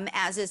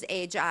 as is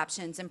Age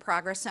Options and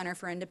Progress Center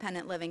for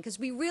Independent Living, because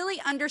we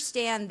really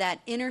understand that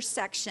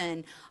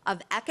intersection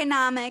of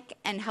economic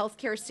and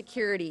healthcare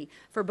security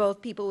for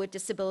both people with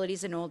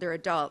disabilities and older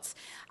adults.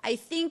 I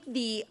think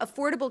the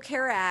Affordable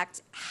Care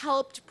Act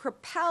helped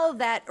propel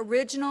that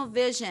original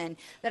vision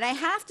that I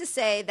have to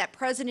say that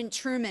President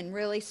Truman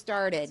really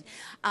started,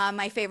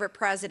 my favorite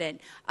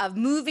president, of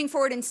moving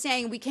forward and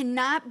saying we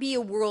cannot be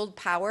a world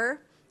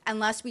power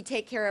unless we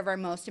take care of our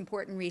most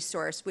important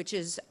resource, which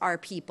is our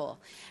people.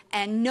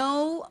 And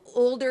no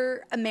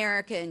older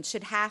American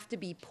should have to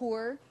be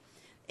poor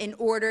in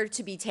order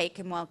to be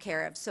taken well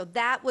care of. So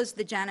that was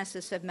the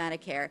genesis of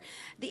Medicare.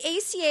 The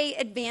ACA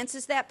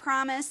advances that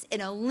promise.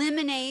 It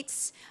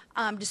eliminates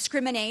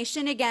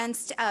discrimination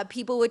against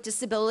people with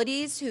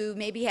disabilities who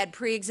maybe had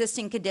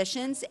pre-existing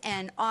conditions,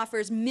 and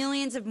offers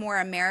millions of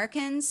more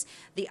Americans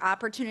the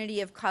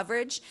opportunity of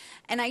coverage.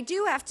 And I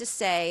do have to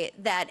say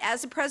that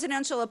as a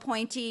presidential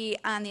appointee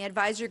on the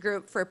advisory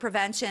group for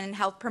prevention,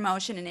 health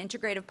promotion, and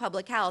integrative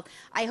public health,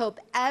 I hope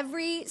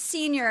every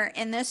senior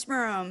in this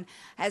room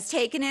has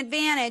taken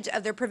advantage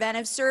of their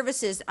preventive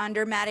services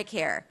under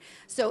Medicare.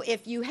 So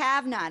if you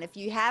have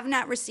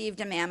not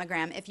received a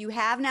mammogram, if you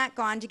have not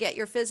gone to get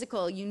your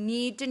physical, you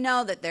need to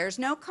know that there's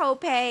no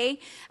copay.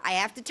 I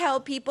have to tell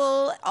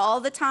people all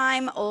the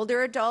time,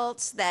 older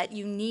adults, that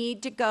you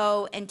need to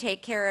go and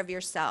take care of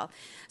yourself.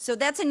 So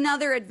that's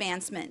another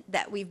advancement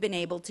that we've been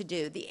able to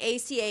do. The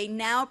ACA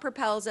now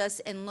propels us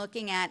in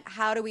looking at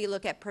how do we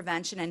look at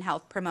prevention and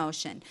health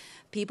promotion.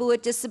 People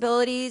with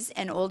disabilities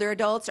and older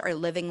adults are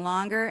living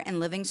longer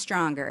and living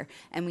stronger,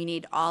 and we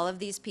need all of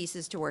these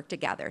pieces to work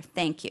together.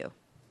 Thank you.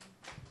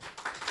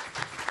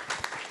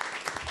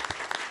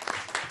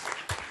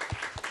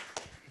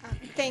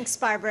 Thanks,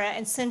 Barbara.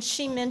 And since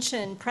she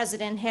mentioned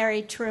President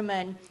Harry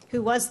Truman,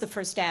 who was the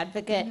first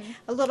advocate,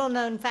 a little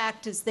known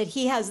fact is that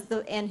he has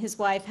and his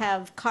wife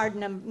have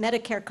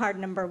Medicare card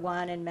number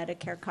 1 and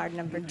Medicare card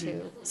number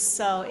 2.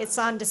 So it's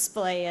on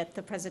display at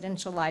the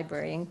Presidential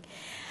Library.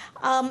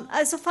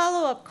 As a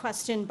follow-up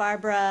question,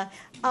 Barbara,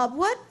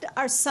 what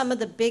are some of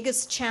the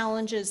biggest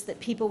challenges that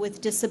people with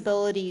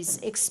disabilities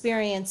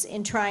experience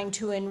in trying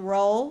to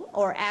enroll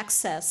or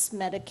access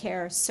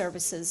Medicare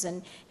services,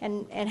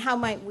 and how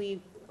might we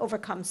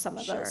overcome some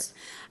of those?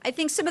 I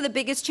think some of the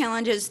biggest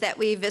challenges that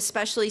we've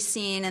especially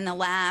seen in the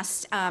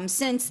last,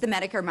 since the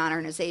Medicare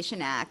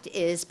Modernization Act,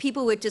 is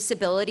people with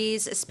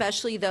disabilities,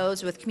 especially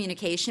those with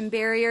communication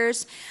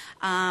barriers,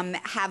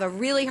 have a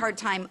really hard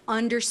time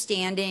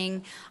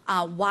understanding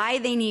why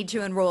they need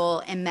to enroll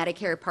in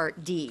Medicare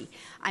Part D.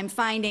 I'm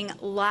finding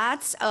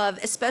lots of,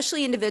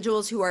 especially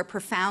individuals who are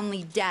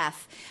profoundly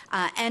deaf,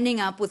 ending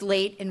up with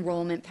late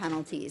enrollment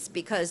penalties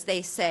because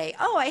they say,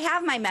 oh, I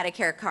have my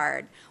Medicare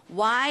card.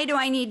 Why do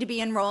I need to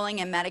be enrolling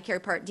in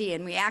Medicare Part D?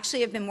 And we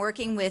actually have been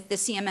working with the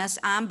CMS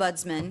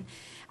Ombudsman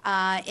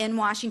in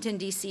Washington,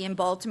 D.C. and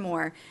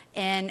Baltimore,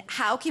 and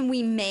how can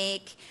we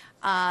make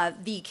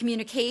the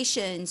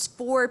communications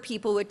for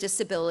people with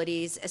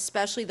disabilities,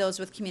 especially those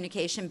with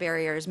communication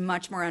barriers,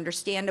 much more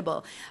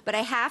understandable. But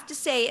I have to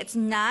say, it's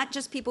not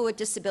just people with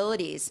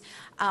disabilities.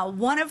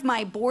 One of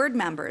my board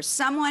members,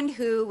 someone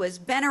who has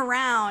been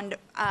around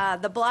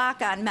the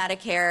block on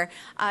Medicare,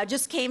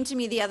 just came to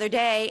me the other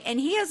day, and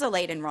he has a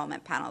late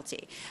enrollment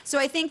penalty. So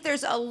I think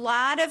there's a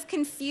lot of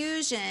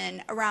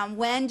confusion around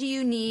when do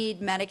you need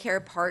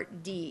Medicare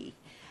Part D.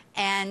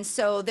 And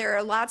so there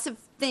are lots of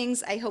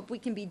things I hope we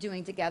can be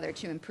doing together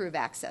to improve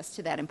access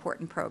to that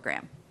important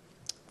program.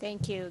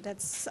 Thank you.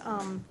 That's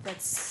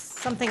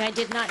something I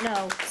did not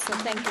know, so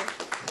thank you.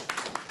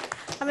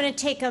 I'm going to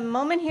take a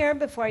moment here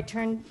before I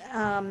turn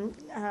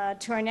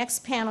to our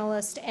next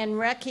panelist and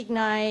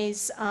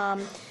recognize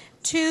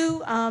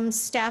two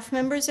staff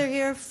members are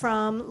here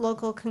from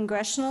local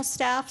congressional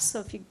staff,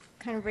 so if you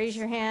kind of raise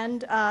your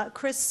hand.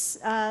 Chris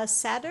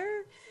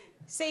Sader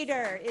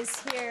is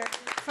here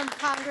from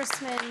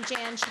Congressman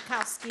Jan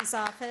Schakowsky's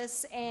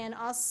office, and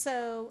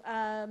also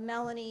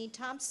Melanie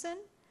Thompson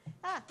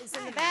is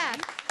in the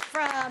back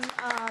from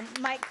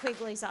Mike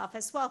Quigley's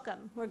office.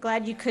 Welcome. We're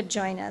glad you could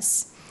join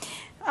us.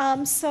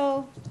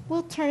 So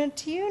we'll turn it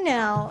to you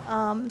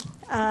now,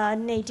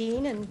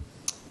 Nadine. And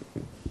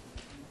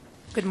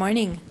good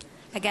morning.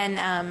 Again,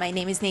 my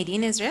name is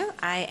Nadine Israel.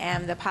 I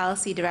am the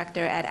Policy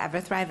Director at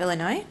EverThrive,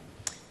 Illinois.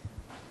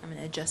 I'm going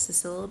to adjust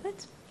this a little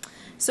bit.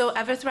 So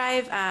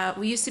EverThrive,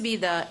 we used to be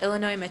the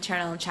Illinois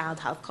Maternal and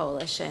Child Health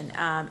Coalition,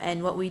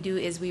 and what we do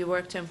is we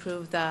work to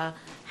improve the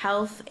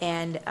health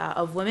and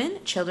of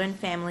women, children,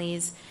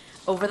 families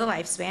over the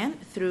lifespan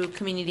through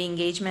community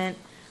engagement,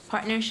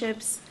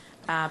 partnerships,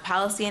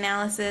 policy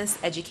analysis,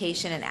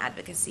 education, and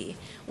advocacy.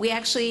 We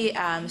actually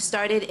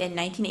started in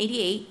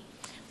 1988.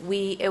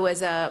 It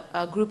was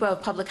a group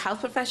of public health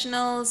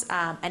professionals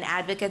and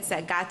advocates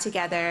that got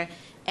together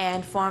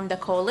and formed a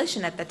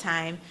coalition at the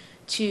time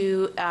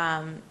to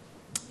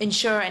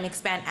ensure and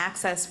expand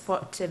access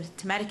to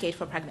Medicaid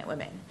for pregnant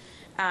women.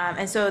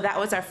 And so that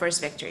was our first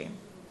victory.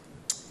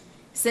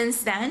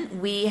 Since then,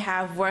 we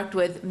have worked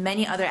with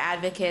many other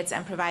advocates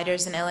and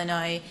providers in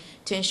Illinois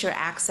to ensure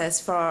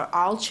access for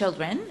all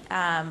children.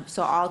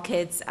 So all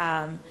kids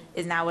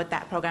is now what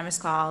that program is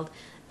called.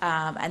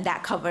 And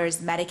that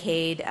covers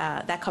Medicaid,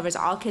 that covers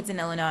all kids in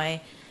Illinois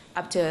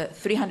up to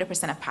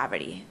 300% of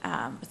poverty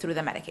through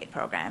the Medicaid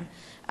program.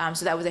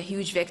 So that was a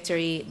huge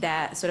victory.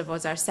 That sort of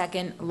was our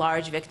second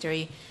large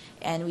victory.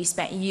 And we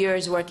spent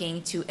years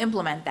working to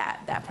implement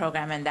that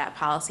program and that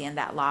policy and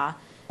that law.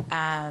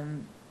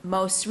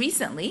 Most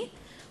recently,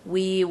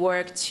 we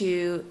worked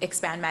to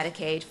expand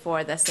Medicaid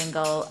for the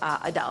single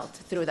adult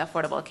through the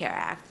Affordable Care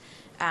Act.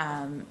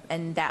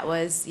 And that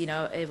was,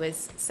 it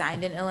was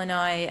signed in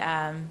Illinois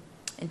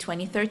in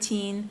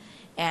 2013.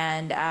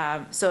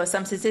 And so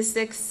some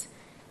statistics,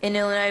 in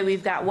Illinois,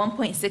 we've got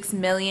 1.6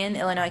 million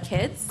Illinois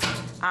kids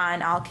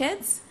on All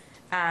Kids.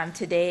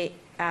 Today,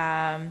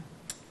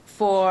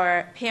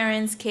 for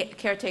parents,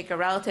 caretaker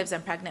relatives,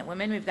 and pregnant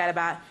women, we've got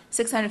about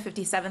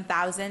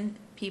 657,000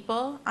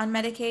 people on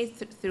Medicaid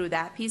through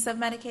that piece of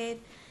Medicaid.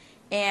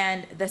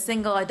 And the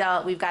single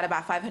adult, we've got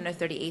about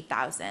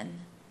 538,000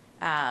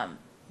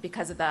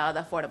 because of the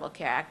Affordable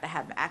Care Act that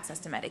have access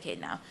to Medicaid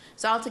now.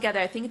 So altogether,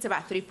 I think it's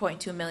about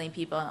 3.2 million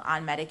people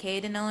on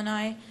Medicaid in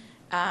Illinois,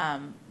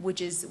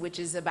 which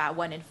is about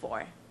 1 in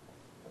 4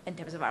 in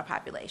terms of our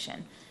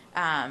population.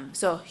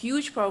 So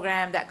huge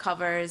program that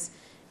covers,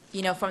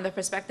 from the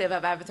perspective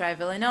of EverThrive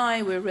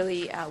Illinois, we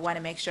really want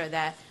to make sure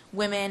that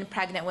women,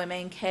 pregnant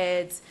women,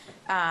 kids,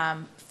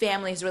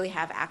 families really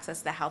have access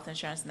to the health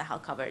insurance and the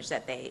health coverage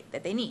that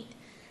they need.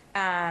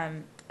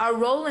 Our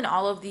role in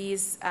all of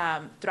these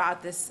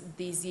throughout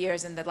these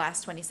years, in the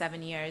last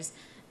 27 years,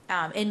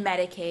 in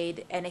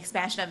Medicaid and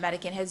expansion of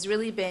Medicaid has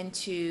really been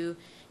to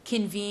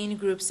convene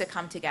groups to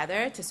come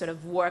together to sort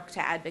of work to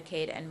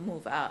advocate and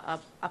move a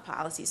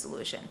policy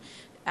solution.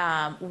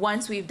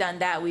 Once we've done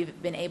that,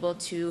 we've been able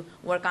to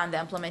work on the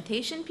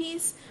implementation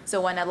piece.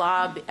 So when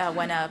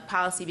a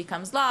policy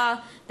becomes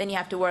law, then you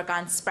have to work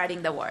on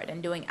spreading the word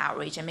and doing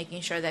outreach and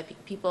making sure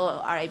that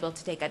people are able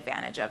to take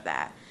advantage of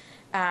that.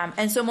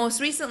 And so most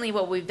recently,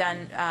 what we've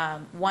done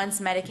once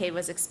Medicaid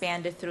was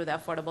expanded through the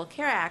Affordable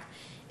Care Act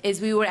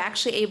is we were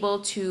actually able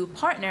to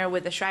partner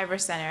with the Shriver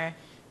Center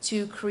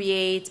to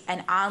create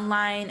an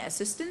online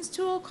assistance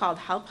tool called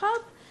Help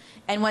Hub.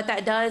 And what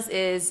that does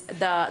is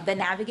the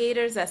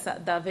navigators, that's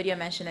the video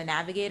mentioned, a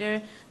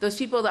navigator, those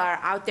people that are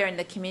out there in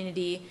the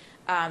community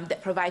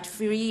that provide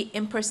free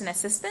in-person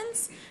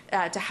assistance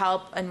to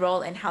help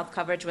enroll in health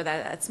coverage, whether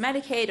that's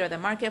Medicaid or the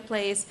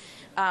marketplace.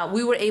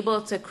 We were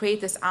able to create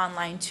this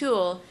online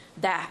tool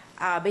that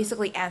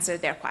basically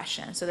answered their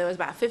questions. So there was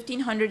about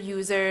 1,500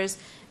 users,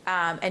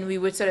 and we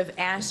would sort of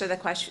answer the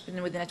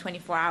question within a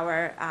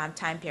 24-hour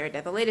time period.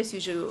 At the latest,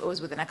 usually it was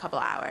within a couple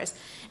hours.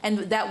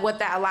 And what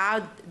that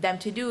allowed them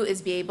to do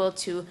is be able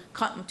to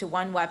come to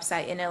one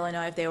website in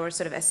Illinois if they were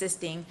sort of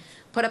assisting,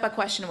 put up a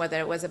question, whether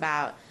it was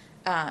about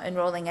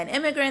enrolling an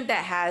immigrant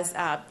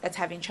that's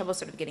having trouble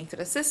sort of getting through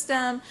the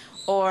system,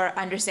 or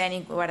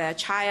understanding what a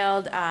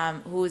child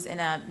who's in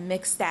a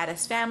mixed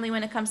status family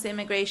when it comes to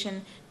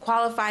immigration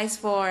qualifies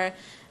for.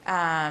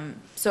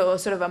 So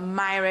sort of a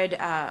myriad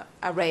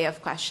array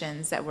of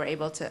questions that we're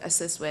able to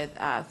assist with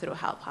through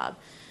Help Hub.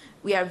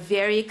 We are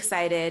very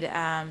excited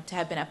to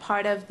have been a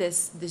part of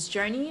this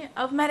journey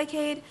of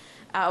Medicaid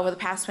over the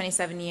past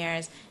 27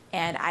 years.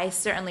 And I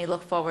certainly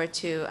look forward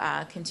to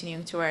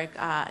continuing to work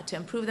to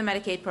improve the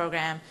Medicaid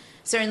program,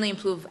 certainly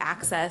improve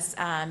access,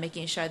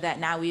 making sure that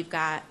now we've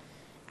got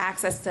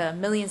access to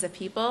millions of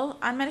people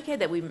on Medicaid,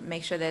 that we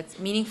make sure that it's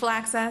meaningful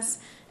access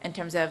in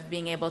terms of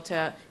being able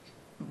to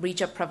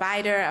reach a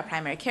provider, a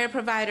primary care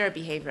provider,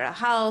 behavioral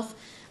health,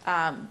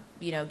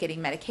 getting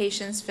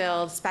medications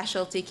filled,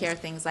 specialty care,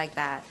 things like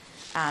that.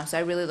 So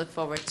I really look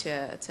forward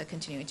to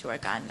continuing to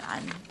work on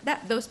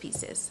those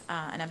pieces,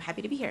 and I'm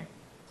happy to be here.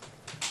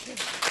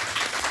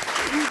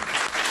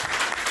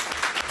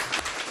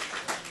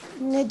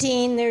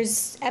 Nadine,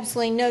 there's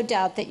absolutely no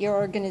doubt that your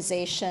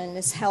organization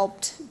has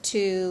helped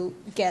to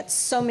get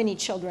so many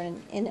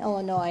children in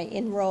Illinois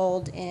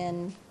enrolled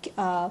in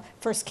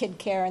First Kid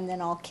Care and then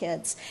All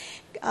Kids.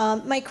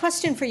 My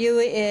question for you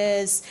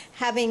is,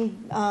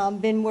 having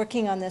been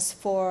working on this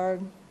for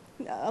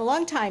a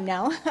long time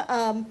now,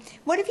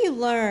 what have you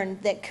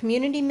learned that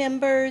community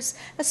members,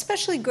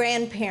 especially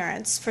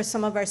grandparents for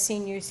some of our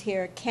seniors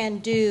here, can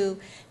do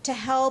to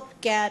help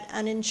get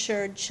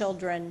uninsured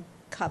children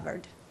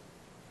covered?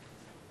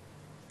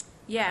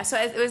 Yeah,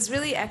 so it was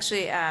really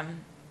actually, I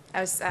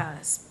was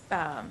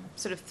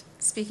sort of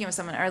speaking with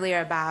someone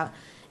earlier about,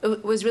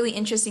 it was really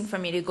interesting for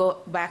me to go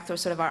back through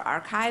sort of our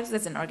archives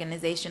as an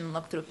organization,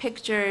 look through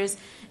pictures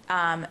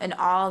and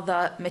all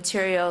the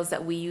materials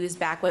that we used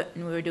back when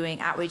we were doing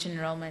outreach and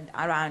enrollment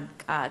around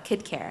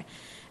kid care.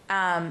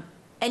 And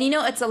you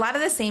know, it's a lot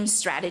of the same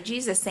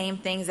strategies, the same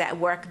things that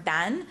work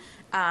then,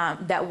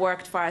 that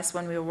worked for us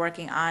when we were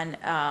working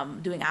on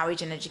doing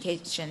outreach and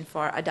education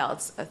for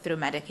adults through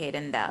Medicaid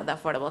and the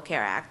Affordable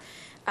Care Act.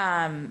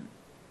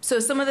 So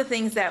some of the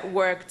things that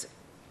worked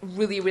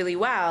really, really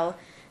well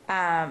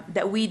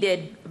that we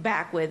did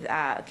back with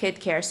kid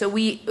care. So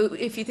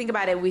if you think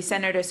about it, we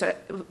centered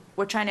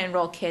we're trying to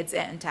enroll kids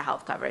into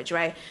health coverage,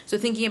 right? So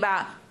thinking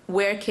about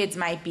where kids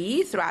might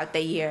be throughout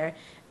the year,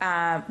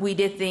 we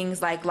did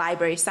things like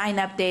library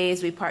sign-up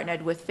days. We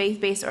partnered with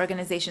faith-based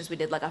organizations. We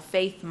did like a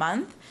faith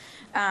month.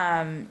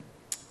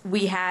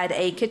 We had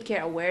a Kid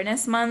Care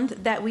Awareness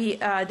Month that we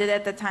did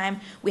at the time.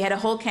 We had a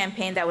whole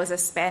campaign that was a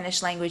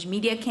Spanish language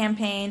media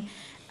campaign.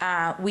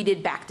 We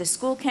did back to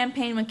school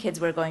campaign when kids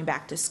were going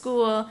back to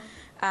school,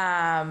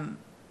 and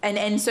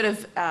sort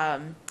of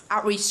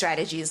outreach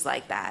strategies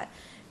like that.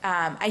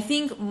 I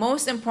think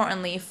most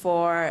importantly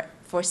for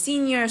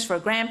seniors, for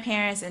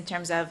grandparents, in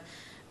terms of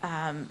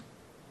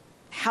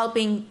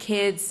helping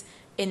kids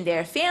in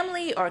their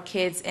family or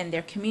kids in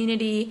their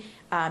community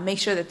make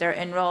sure that they're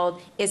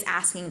enrolled, is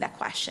asking that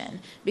question.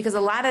 Because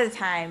a lot of the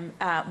time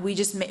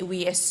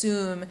we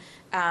assume,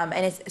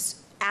 and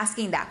it's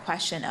asking that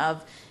question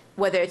of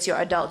whether it's your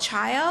adult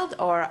child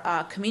or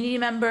community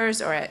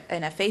members or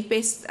in a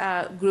faith-based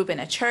group in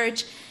a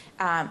church.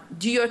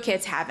 Do your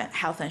kids have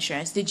health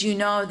insurance? Did you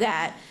know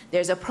that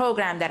there's a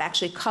program that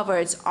actually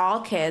covers all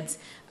kids,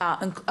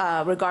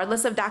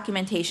 regardless of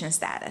documentation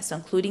status,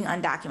 including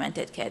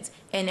undocumented kids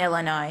in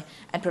Illinois,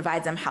 and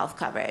provides them health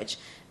coverage?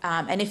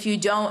 And if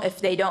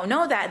they don't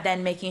know that,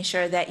 then making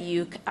sure that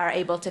you are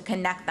able to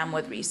connect them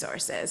with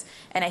resources.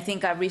 And I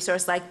think a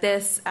resource like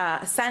this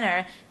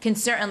center can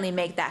certainly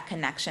make that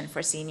connection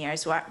for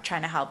seniors who are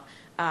trying to help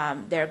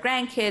their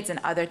grandkids and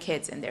other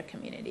kids in their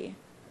community.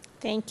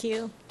 Thank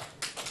you.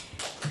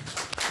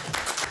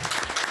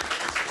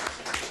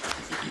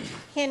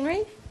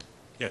 Henry?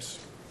 Yes.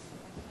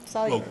 It's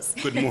all yours.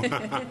 Good morning.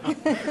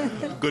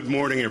 Good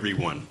morning,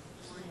 everyone.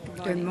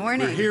 Good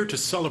morning. We're here to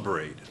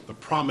celebrate the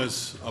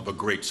promise of a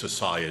great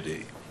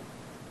society.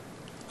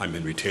 I'm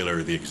Henry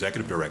Taylor, the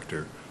Executive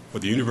Director for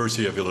the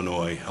University of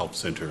Illinois Health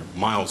Center,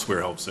 Miles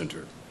Square Health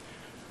Center.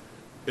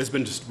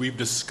 We've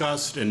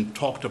discussed and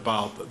talked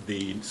about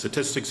the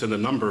statistics and the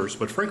numbers,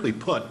 but frankly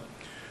put,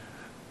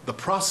 the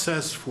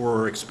process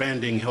for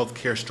expanding health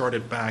care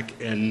started back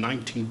in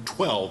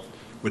 1912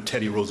 with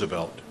Teddy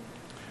Roosevelt.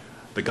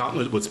 The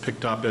gauntlet was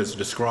picked up as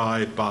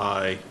described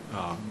by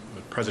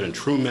President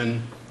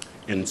Truman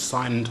and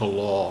signed into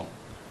law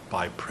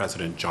by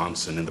President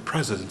Johnson in the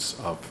presence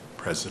of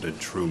President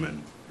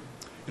Truman.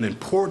 An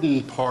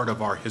important part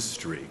of our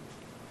history.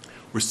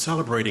 We're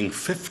celebrating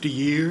 50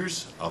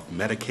 years of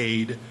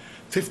Medicaid,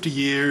 50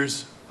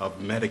 years of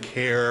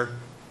Medicare,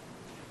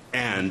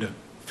 and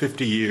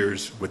 50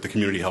 years with the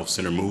Community Health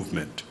Center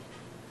movement.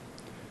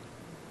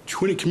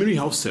 20 community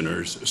health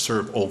centers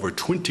serve over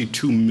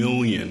 22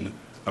 million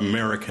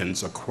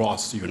Americans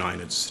across the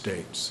United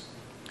States.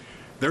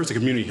 There's a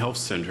community health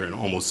center in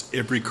almost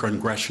every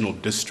congressional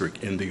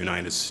district in the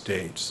United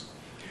States.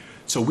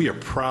 So we are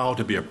proud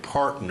to be a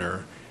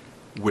partner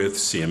with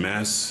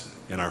CMS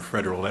and our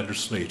federal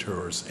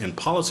legislators and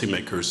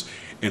policymakers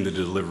in the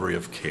delivery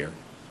of care.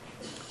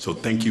 So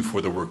thank you for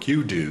the work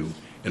you do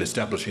in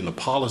establishing the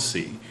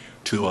policy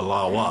to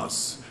allow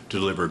us to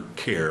deliver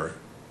care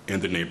in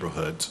the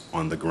neighborhoods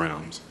on the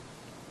grounds.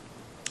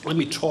 Let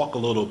me talk a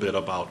little bit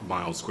about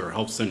Miles Square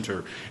Health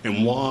Center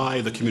and why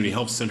the community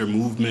health center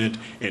movement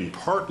and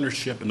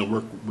partnership and the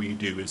work we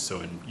do is so,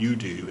 and you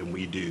do and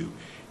we do,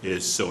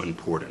 is so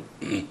important.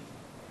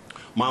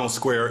 Miles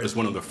Square is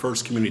one of the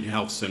first community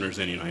health centers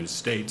in the United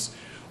States.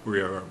 We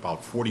are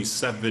about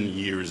 47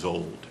 years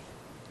old.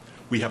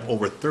 We have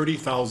over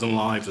 30,000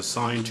 lives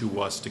assigned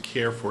to us to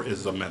care for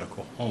as a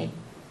medical home.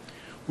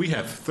 We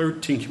have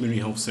 13 community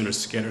health centers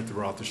scattered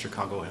throughout the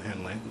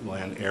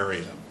Chicagoland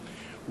area.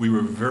 We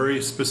were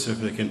very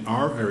specific and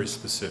are very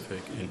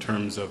specific in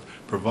terms of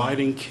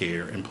providing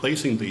care and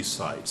placing these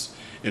sites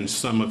in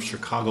some of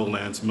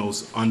Chicagoland's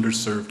most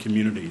underserved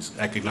communities,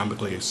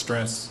 economically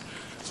stressed,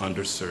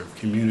 underserved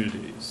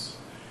communities,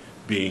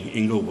 being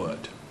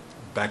Inglewood,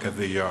 Back of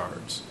the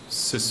Yards,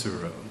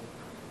 Cicero,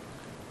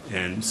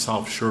 and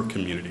South Shore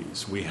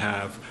communities. We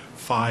have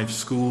 5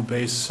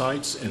 school-based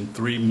sites and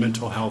 3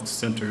 mental health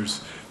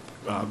centers,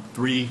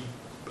 3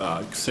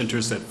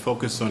 centers that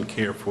focus on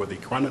care for the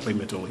chronically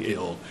mentally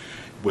ill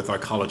with our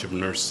College of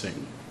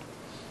Nursing.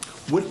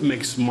 What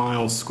makes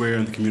Miles Square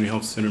and the Community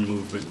Health Center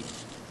movement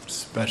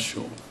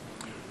special?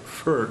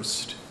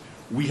 First,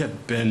 we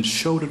have been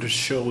shoulder to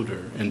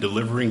shoulder in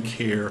delivering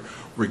care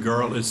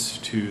regardless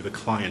to the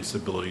client's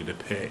ability to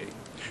pay.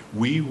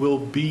 We will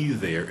be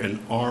there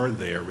and are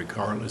there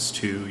regardless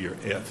to your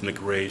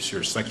ethnic race,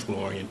 your sexual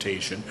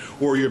orientation,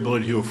 or your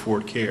ability to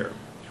afford care.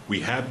 We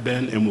have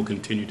been and will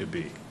continue to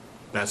be.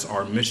 That's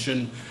our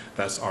mission.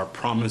 That's our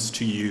promise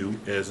to you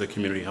as a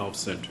community health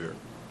center.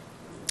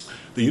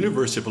 The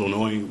University of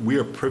Illinois, we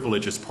are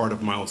privileged as part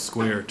of Miles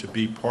Square to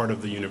be part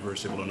of the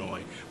University of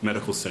Illinois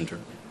Medical Center.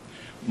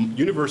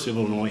 University of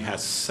Illinois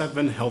has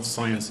 7 health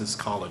sciences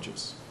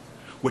colleges,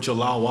 which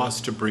allow us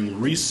to bring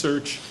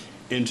research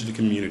into the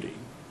community.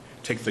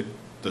 Take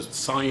the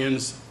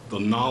science, the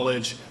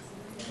knowledge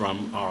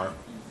from our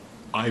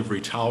ivory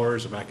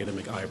towers, of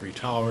academic ivory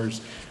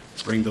towers,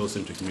 bring those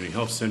into community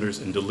health centers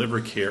and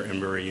deliver care in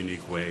very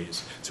unique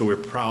ways. So we're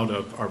proud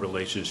of our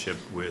relationship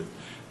with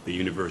the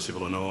University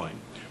of Illinois.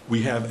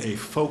 We have a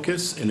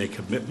focus and a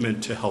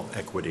commitment to health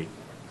equity.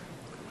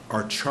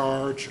 Our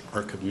charge,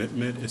 our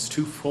commitment is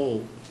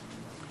twofold.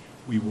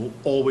 We will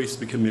always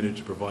be committed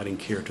to providing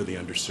care to the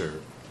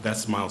underserved.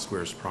 That's Miles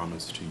Square's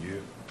promise to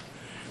you.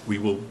 We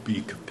will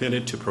be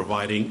committed to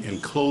providing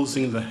and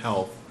closing the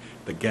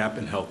gap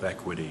in health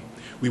equity.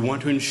 We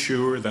want to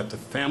ensure that the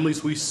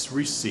families we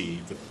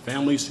receive, the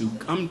families who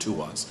come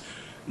to us,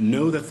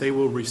 know that they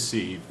will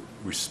receive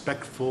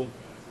respectful,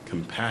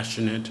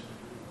 compassionate,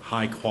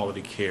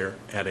 high-quality care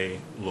at a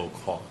low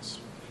cost.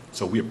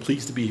 So we are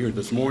pleased to be here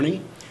this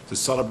morning to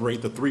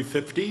celebrate the 3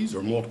 50s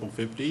or multiple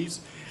 50s,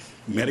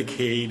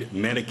 Medicaid,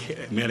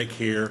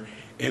 Medicare,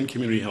 and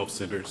community health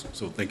centers.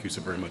 So thank you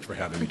so very much for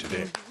having me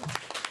today.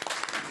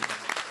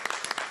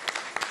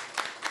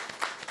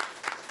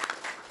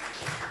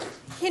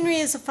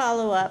 Henry, as a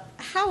follow-up,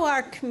 how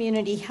are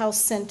community health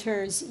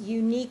centers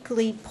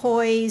uniquely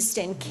poised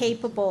and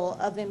capable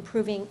of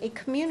improving a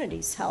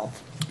community's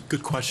health?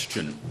 Good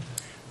question.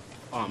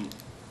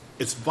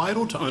 It's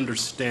vital to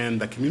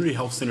understand that community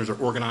health centers are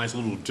organized a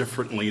little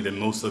differently than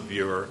most of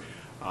your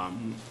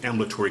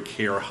ambulatory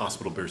care or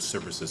hospital-based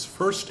services.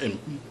 First and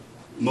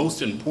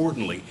most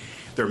importantly,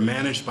 they're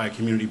managed by a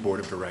community board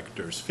of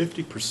directors.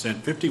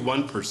 50%,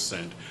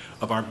 51%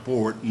 of our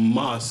board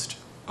must,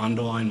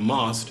 underline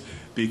must,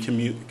 be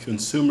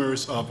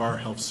consumers of our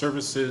health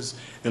services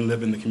and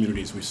live in the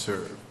communities we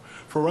serve.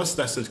 For us,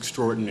 that's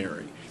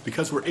extraordinary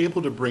because we're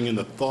able to bring in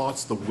the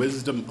thoughts, the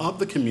wisdom of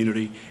the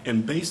community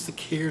and base the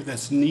care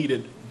that's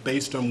needed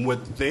based on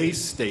what they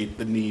state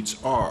the needs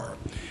are.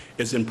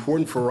 It's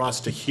important for us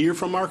to hear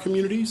from our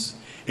communities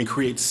and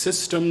create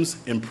systems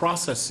and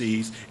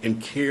processes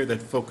and care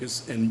that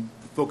focus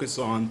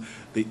on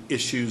the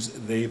issues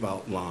they've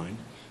outlined.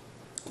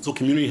 So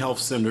community health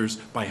centers,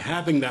 by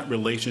having that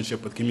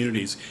relationship with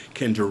communities,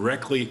 can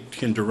direct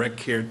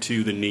care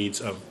to the needs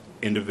of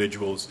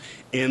individuals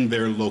in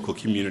their local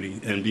community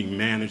and being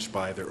managed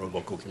by their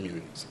local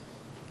communities.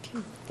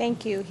 Okay.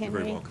 Thank you, Henry. You're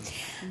very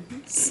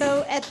welcome.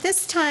 So at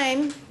this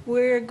time,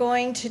 we're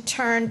going to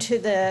turn to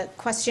the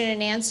question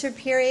and answer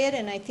period,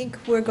 and I think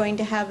we're going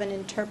to have an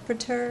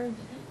interpreter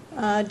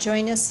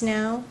join us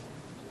now.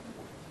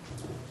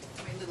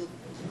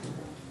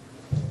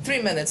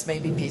 3 minutes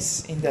maybe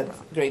piece in that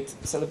great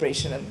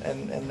celebration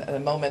and a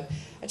moment.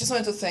 I just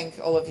wanted to thank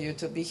all of you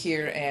to be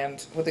here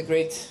and with a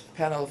great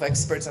panel of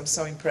experts. I'm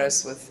so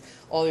impressed with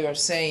all you are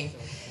saying.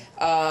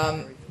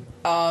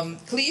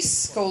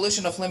 CLEA's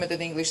Coalition of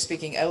Limited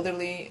English-Speaking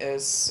Elderly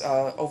is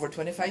over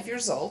 25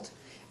 years old.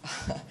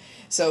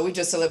 So we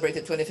just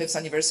celebrated 25th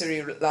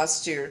anniversary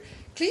last year.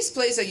 CLEA's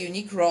plays a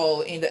unique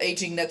role in the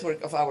aging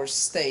network of our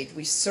state.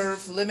 We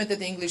serve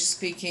limited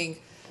English-speaking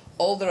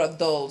older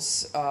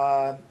adults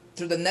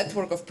through the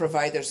network of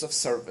providers of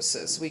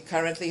services. We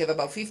currently have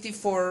about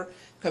 54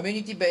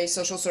 community-based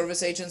social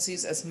service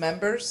agencies as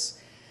members.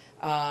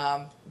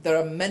 There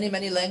are many,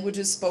 many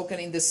languages spoken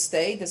in this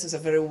state. This is a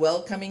very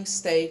welcoming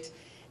state.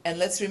 And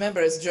let's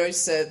remember, as Joyce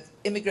said,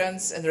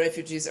 immigrants and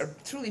refugees are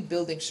truly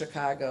building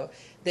Chicago.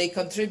 They're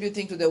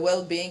contributing to the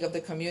well-being of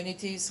the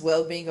communities,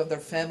 well-being of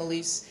their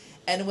families.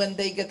 And when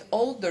they get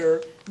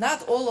older,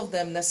 not all of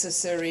them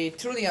necessarily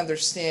truly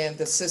understand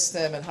the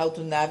system and how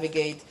to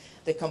navigate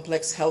the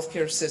complex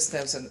healthcare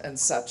systems and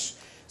such.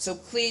 So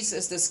CLEA's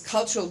is this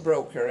cultural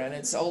broker, and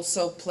it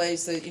also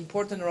plays the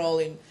important role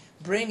in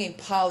bringing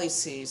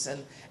policies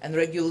and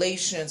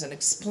regulations and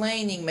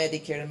explaining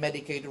Medicare and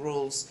Medicaid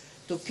rules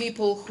to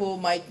people who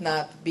might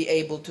not be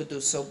able to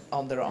do so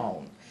on their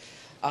own.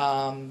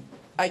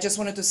 I just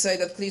wanted to say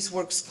that CLEA's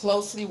works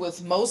closely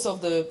with most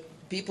of the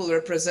people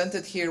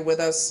represented here with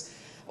us,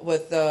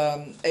 with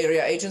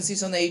area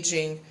agencies on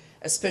aging,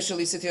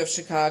 especially City of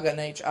Chicago and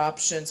Age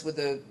Options, with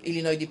the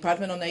Illinois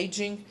Department on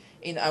Aging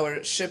in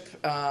our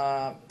SHIP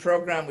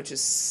program, which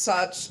is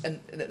such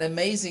an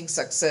amazing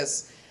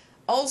success.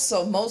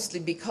 also mostly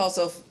because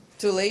of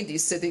two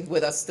ladies sitting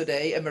with us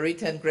today,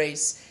 Emerita and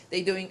Grace.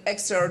 They're doing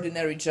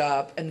extraordinary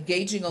job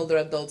engaging older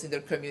adults in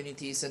their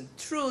communities and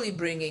truly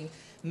bringing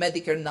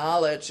Medicare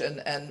knowledge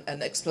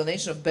and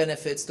explanation of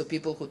benefits to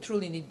people who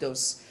truly need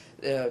those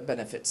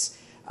benefits.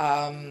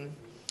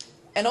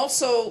 And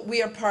also,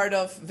 we are part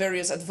of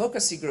various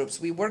advocacy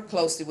groups. We work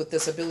closely with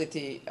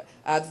disability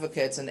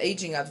advocates and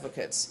aging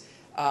advocates.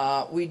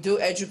 We do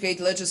educate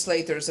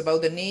legislators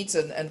about the needs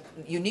and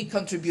unique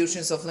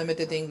contributions of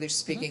limited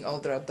English-speaking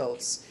older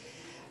adults.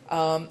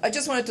 I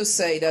just wanted to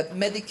say that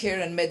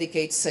Medicare and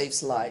Medicaid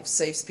saves lives,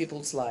 saves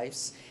people's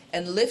lives,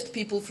 and lift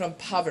people from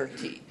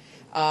poverty.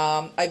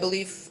 I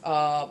believe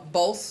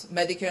both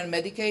Medicare and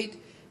Medicaid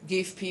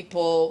give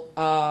people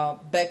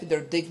back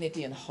their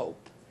dignity and hope.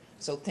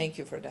 So thank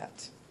you for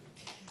that.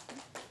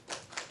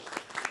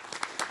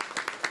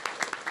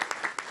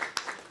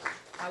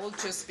 I will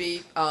just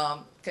be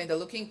kind of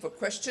looking for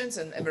questions,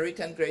 and Emerita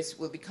and Grace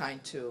will be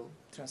kind to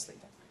translate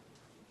them.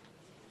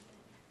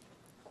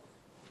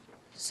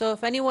 So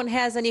if anyone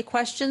has any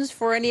questions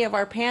for any of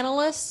our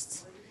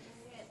panelists.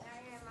 I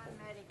am on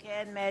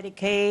Medicare and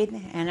Medicaid,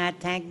 and I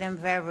thank them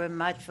very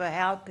much for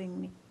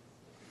helping me.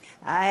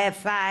 I have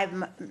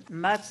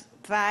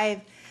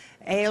five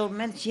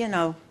ailments, you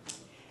know,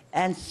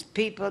 and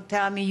people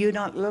tell me you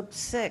don't look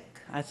sick.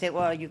 I said,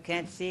 well, you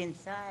can't see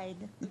inside.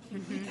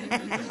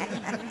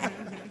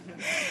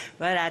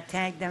 But I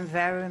thank them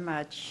very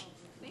much.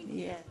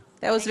 Yeah.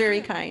 That was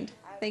very kind.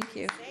 Thank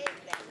you.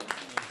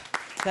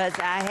 Because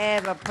I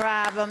have a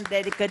problem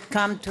that it could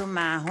come to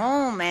my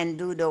home and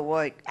do the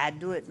work. I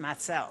do it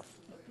myself.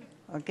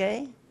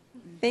 Okay?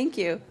 Thank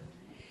you.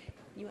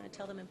 You want to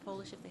tell them in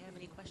Polish if they have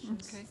any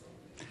questions? Okay.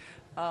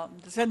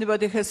 Does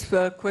anybody has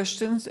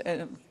questions?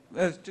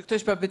 Czy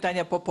ktoś ma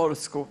pytania po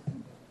polsku?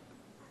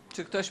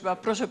 Czy ktoś ma?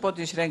 Proszę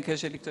podnieść rękę,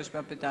 jeżeli ktoś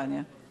ma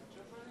pytanie.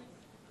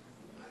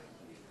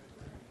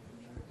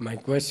 My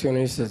question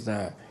is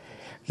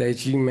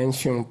that you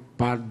mentioned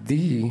Part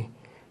D,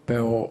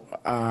 but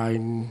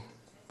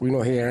we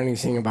don't hear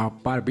anything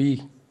about Part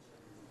B.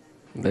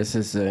 This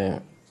is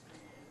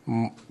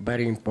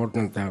very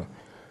important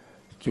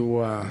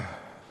to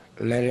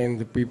letting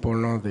the people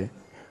know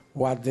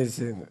what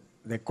is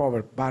the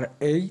cover, Part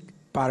A,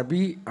 Part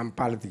B, and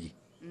Part D.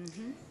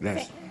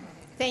 Yes.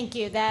 Thank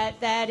you.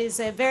 That is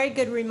a very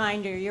good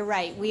reminder. You're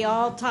right. We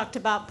all talked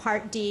about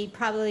Part D,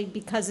 probably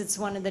because it's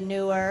one of the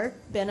newer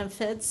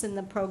benefits in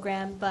the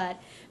program, but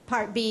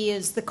Part B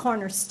is the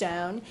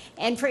cornerstone.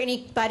 And for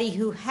anybody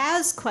who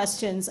has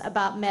questions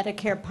about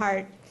Medicare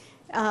Part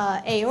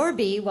A or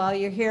B, while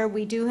you're here,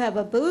 we do have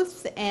a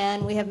booth,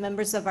 and we have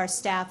members of our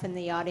staff in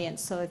the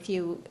audience. So if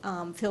you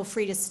feel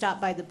free to stop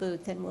by the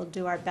booth, and we'll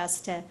do our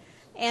best to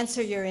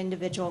answer your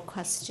individual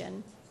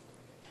question.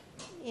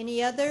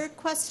 Any other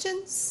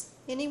questions?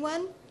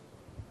 Anyone?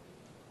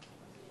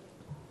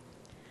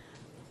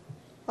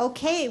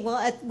 Okay,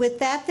 well, with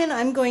that then,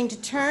 I'm going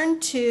to turn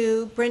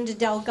to Brenda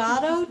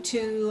Delgado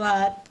to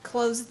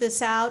close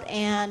this out,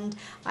 and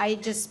I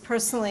just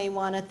personally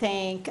want to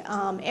thank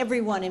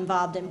everyone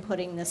involved in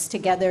putting this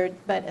together,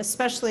 but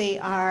especially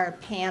our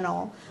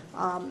panel.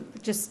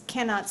 Just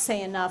cannot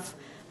say enough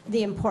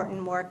the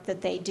important work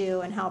that they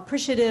do and how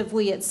appreciative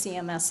we at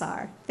CMS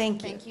are.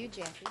 Thank you. Thank you,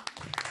 Jackie.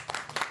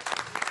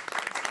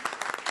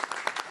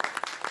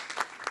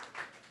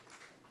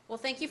 Well,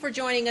 thank you for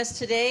joining us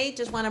today.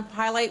 Just want to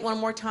highlight one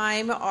more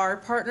time our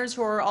partners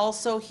who are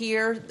also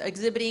here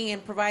exhibiting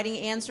and providing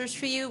answers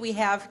for you. We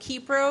have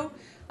KEPRO,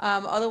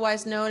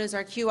 otherwise known as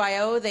our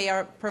QIO. They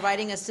are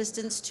providing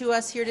assistance to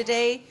us here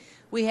today.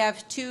 We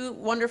have two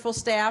wonderful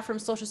staff from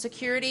Social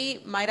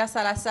Security, Mayra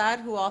Salazar,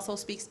 who also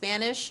speaks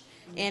Spanish,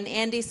 and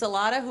Andy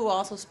Salada, who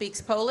also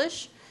speaks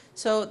Polish.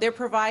 So they're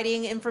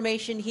providing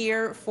information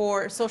here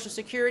for Social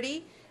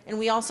Security. And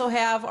we also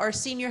have our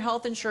senior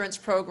health insurance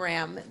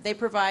program. They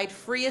provide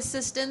free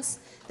assistance.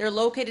 They're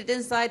located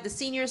inside the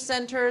senior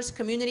centers,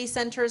 community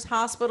centers,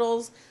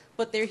 hospitals,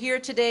 but they're here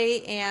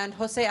today, and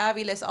Jose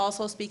Aviles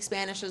also speaks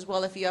Spanish as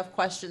well if you have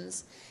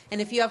questions. And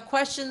if you have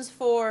questions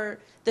for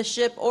the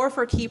SHIP or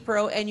for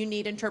KEPRO and you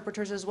need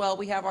interpreters as well,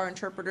 we have our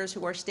interpreters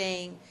who are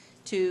staying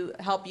to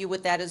help you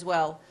with that as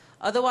well.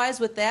 Otherwise,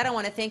 with that, I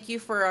want to thank you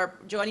for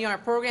joining our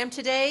program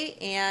today,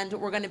 and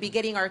we're going to be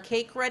getting our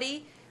cake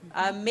ready.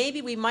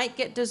 Maybe we might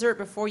get dessert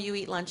before you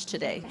eat lunch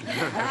today.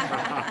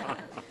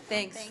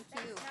 Thanks. Thank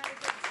you.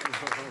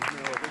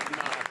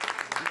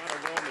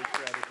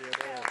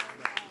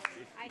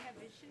 I have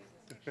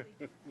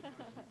issues.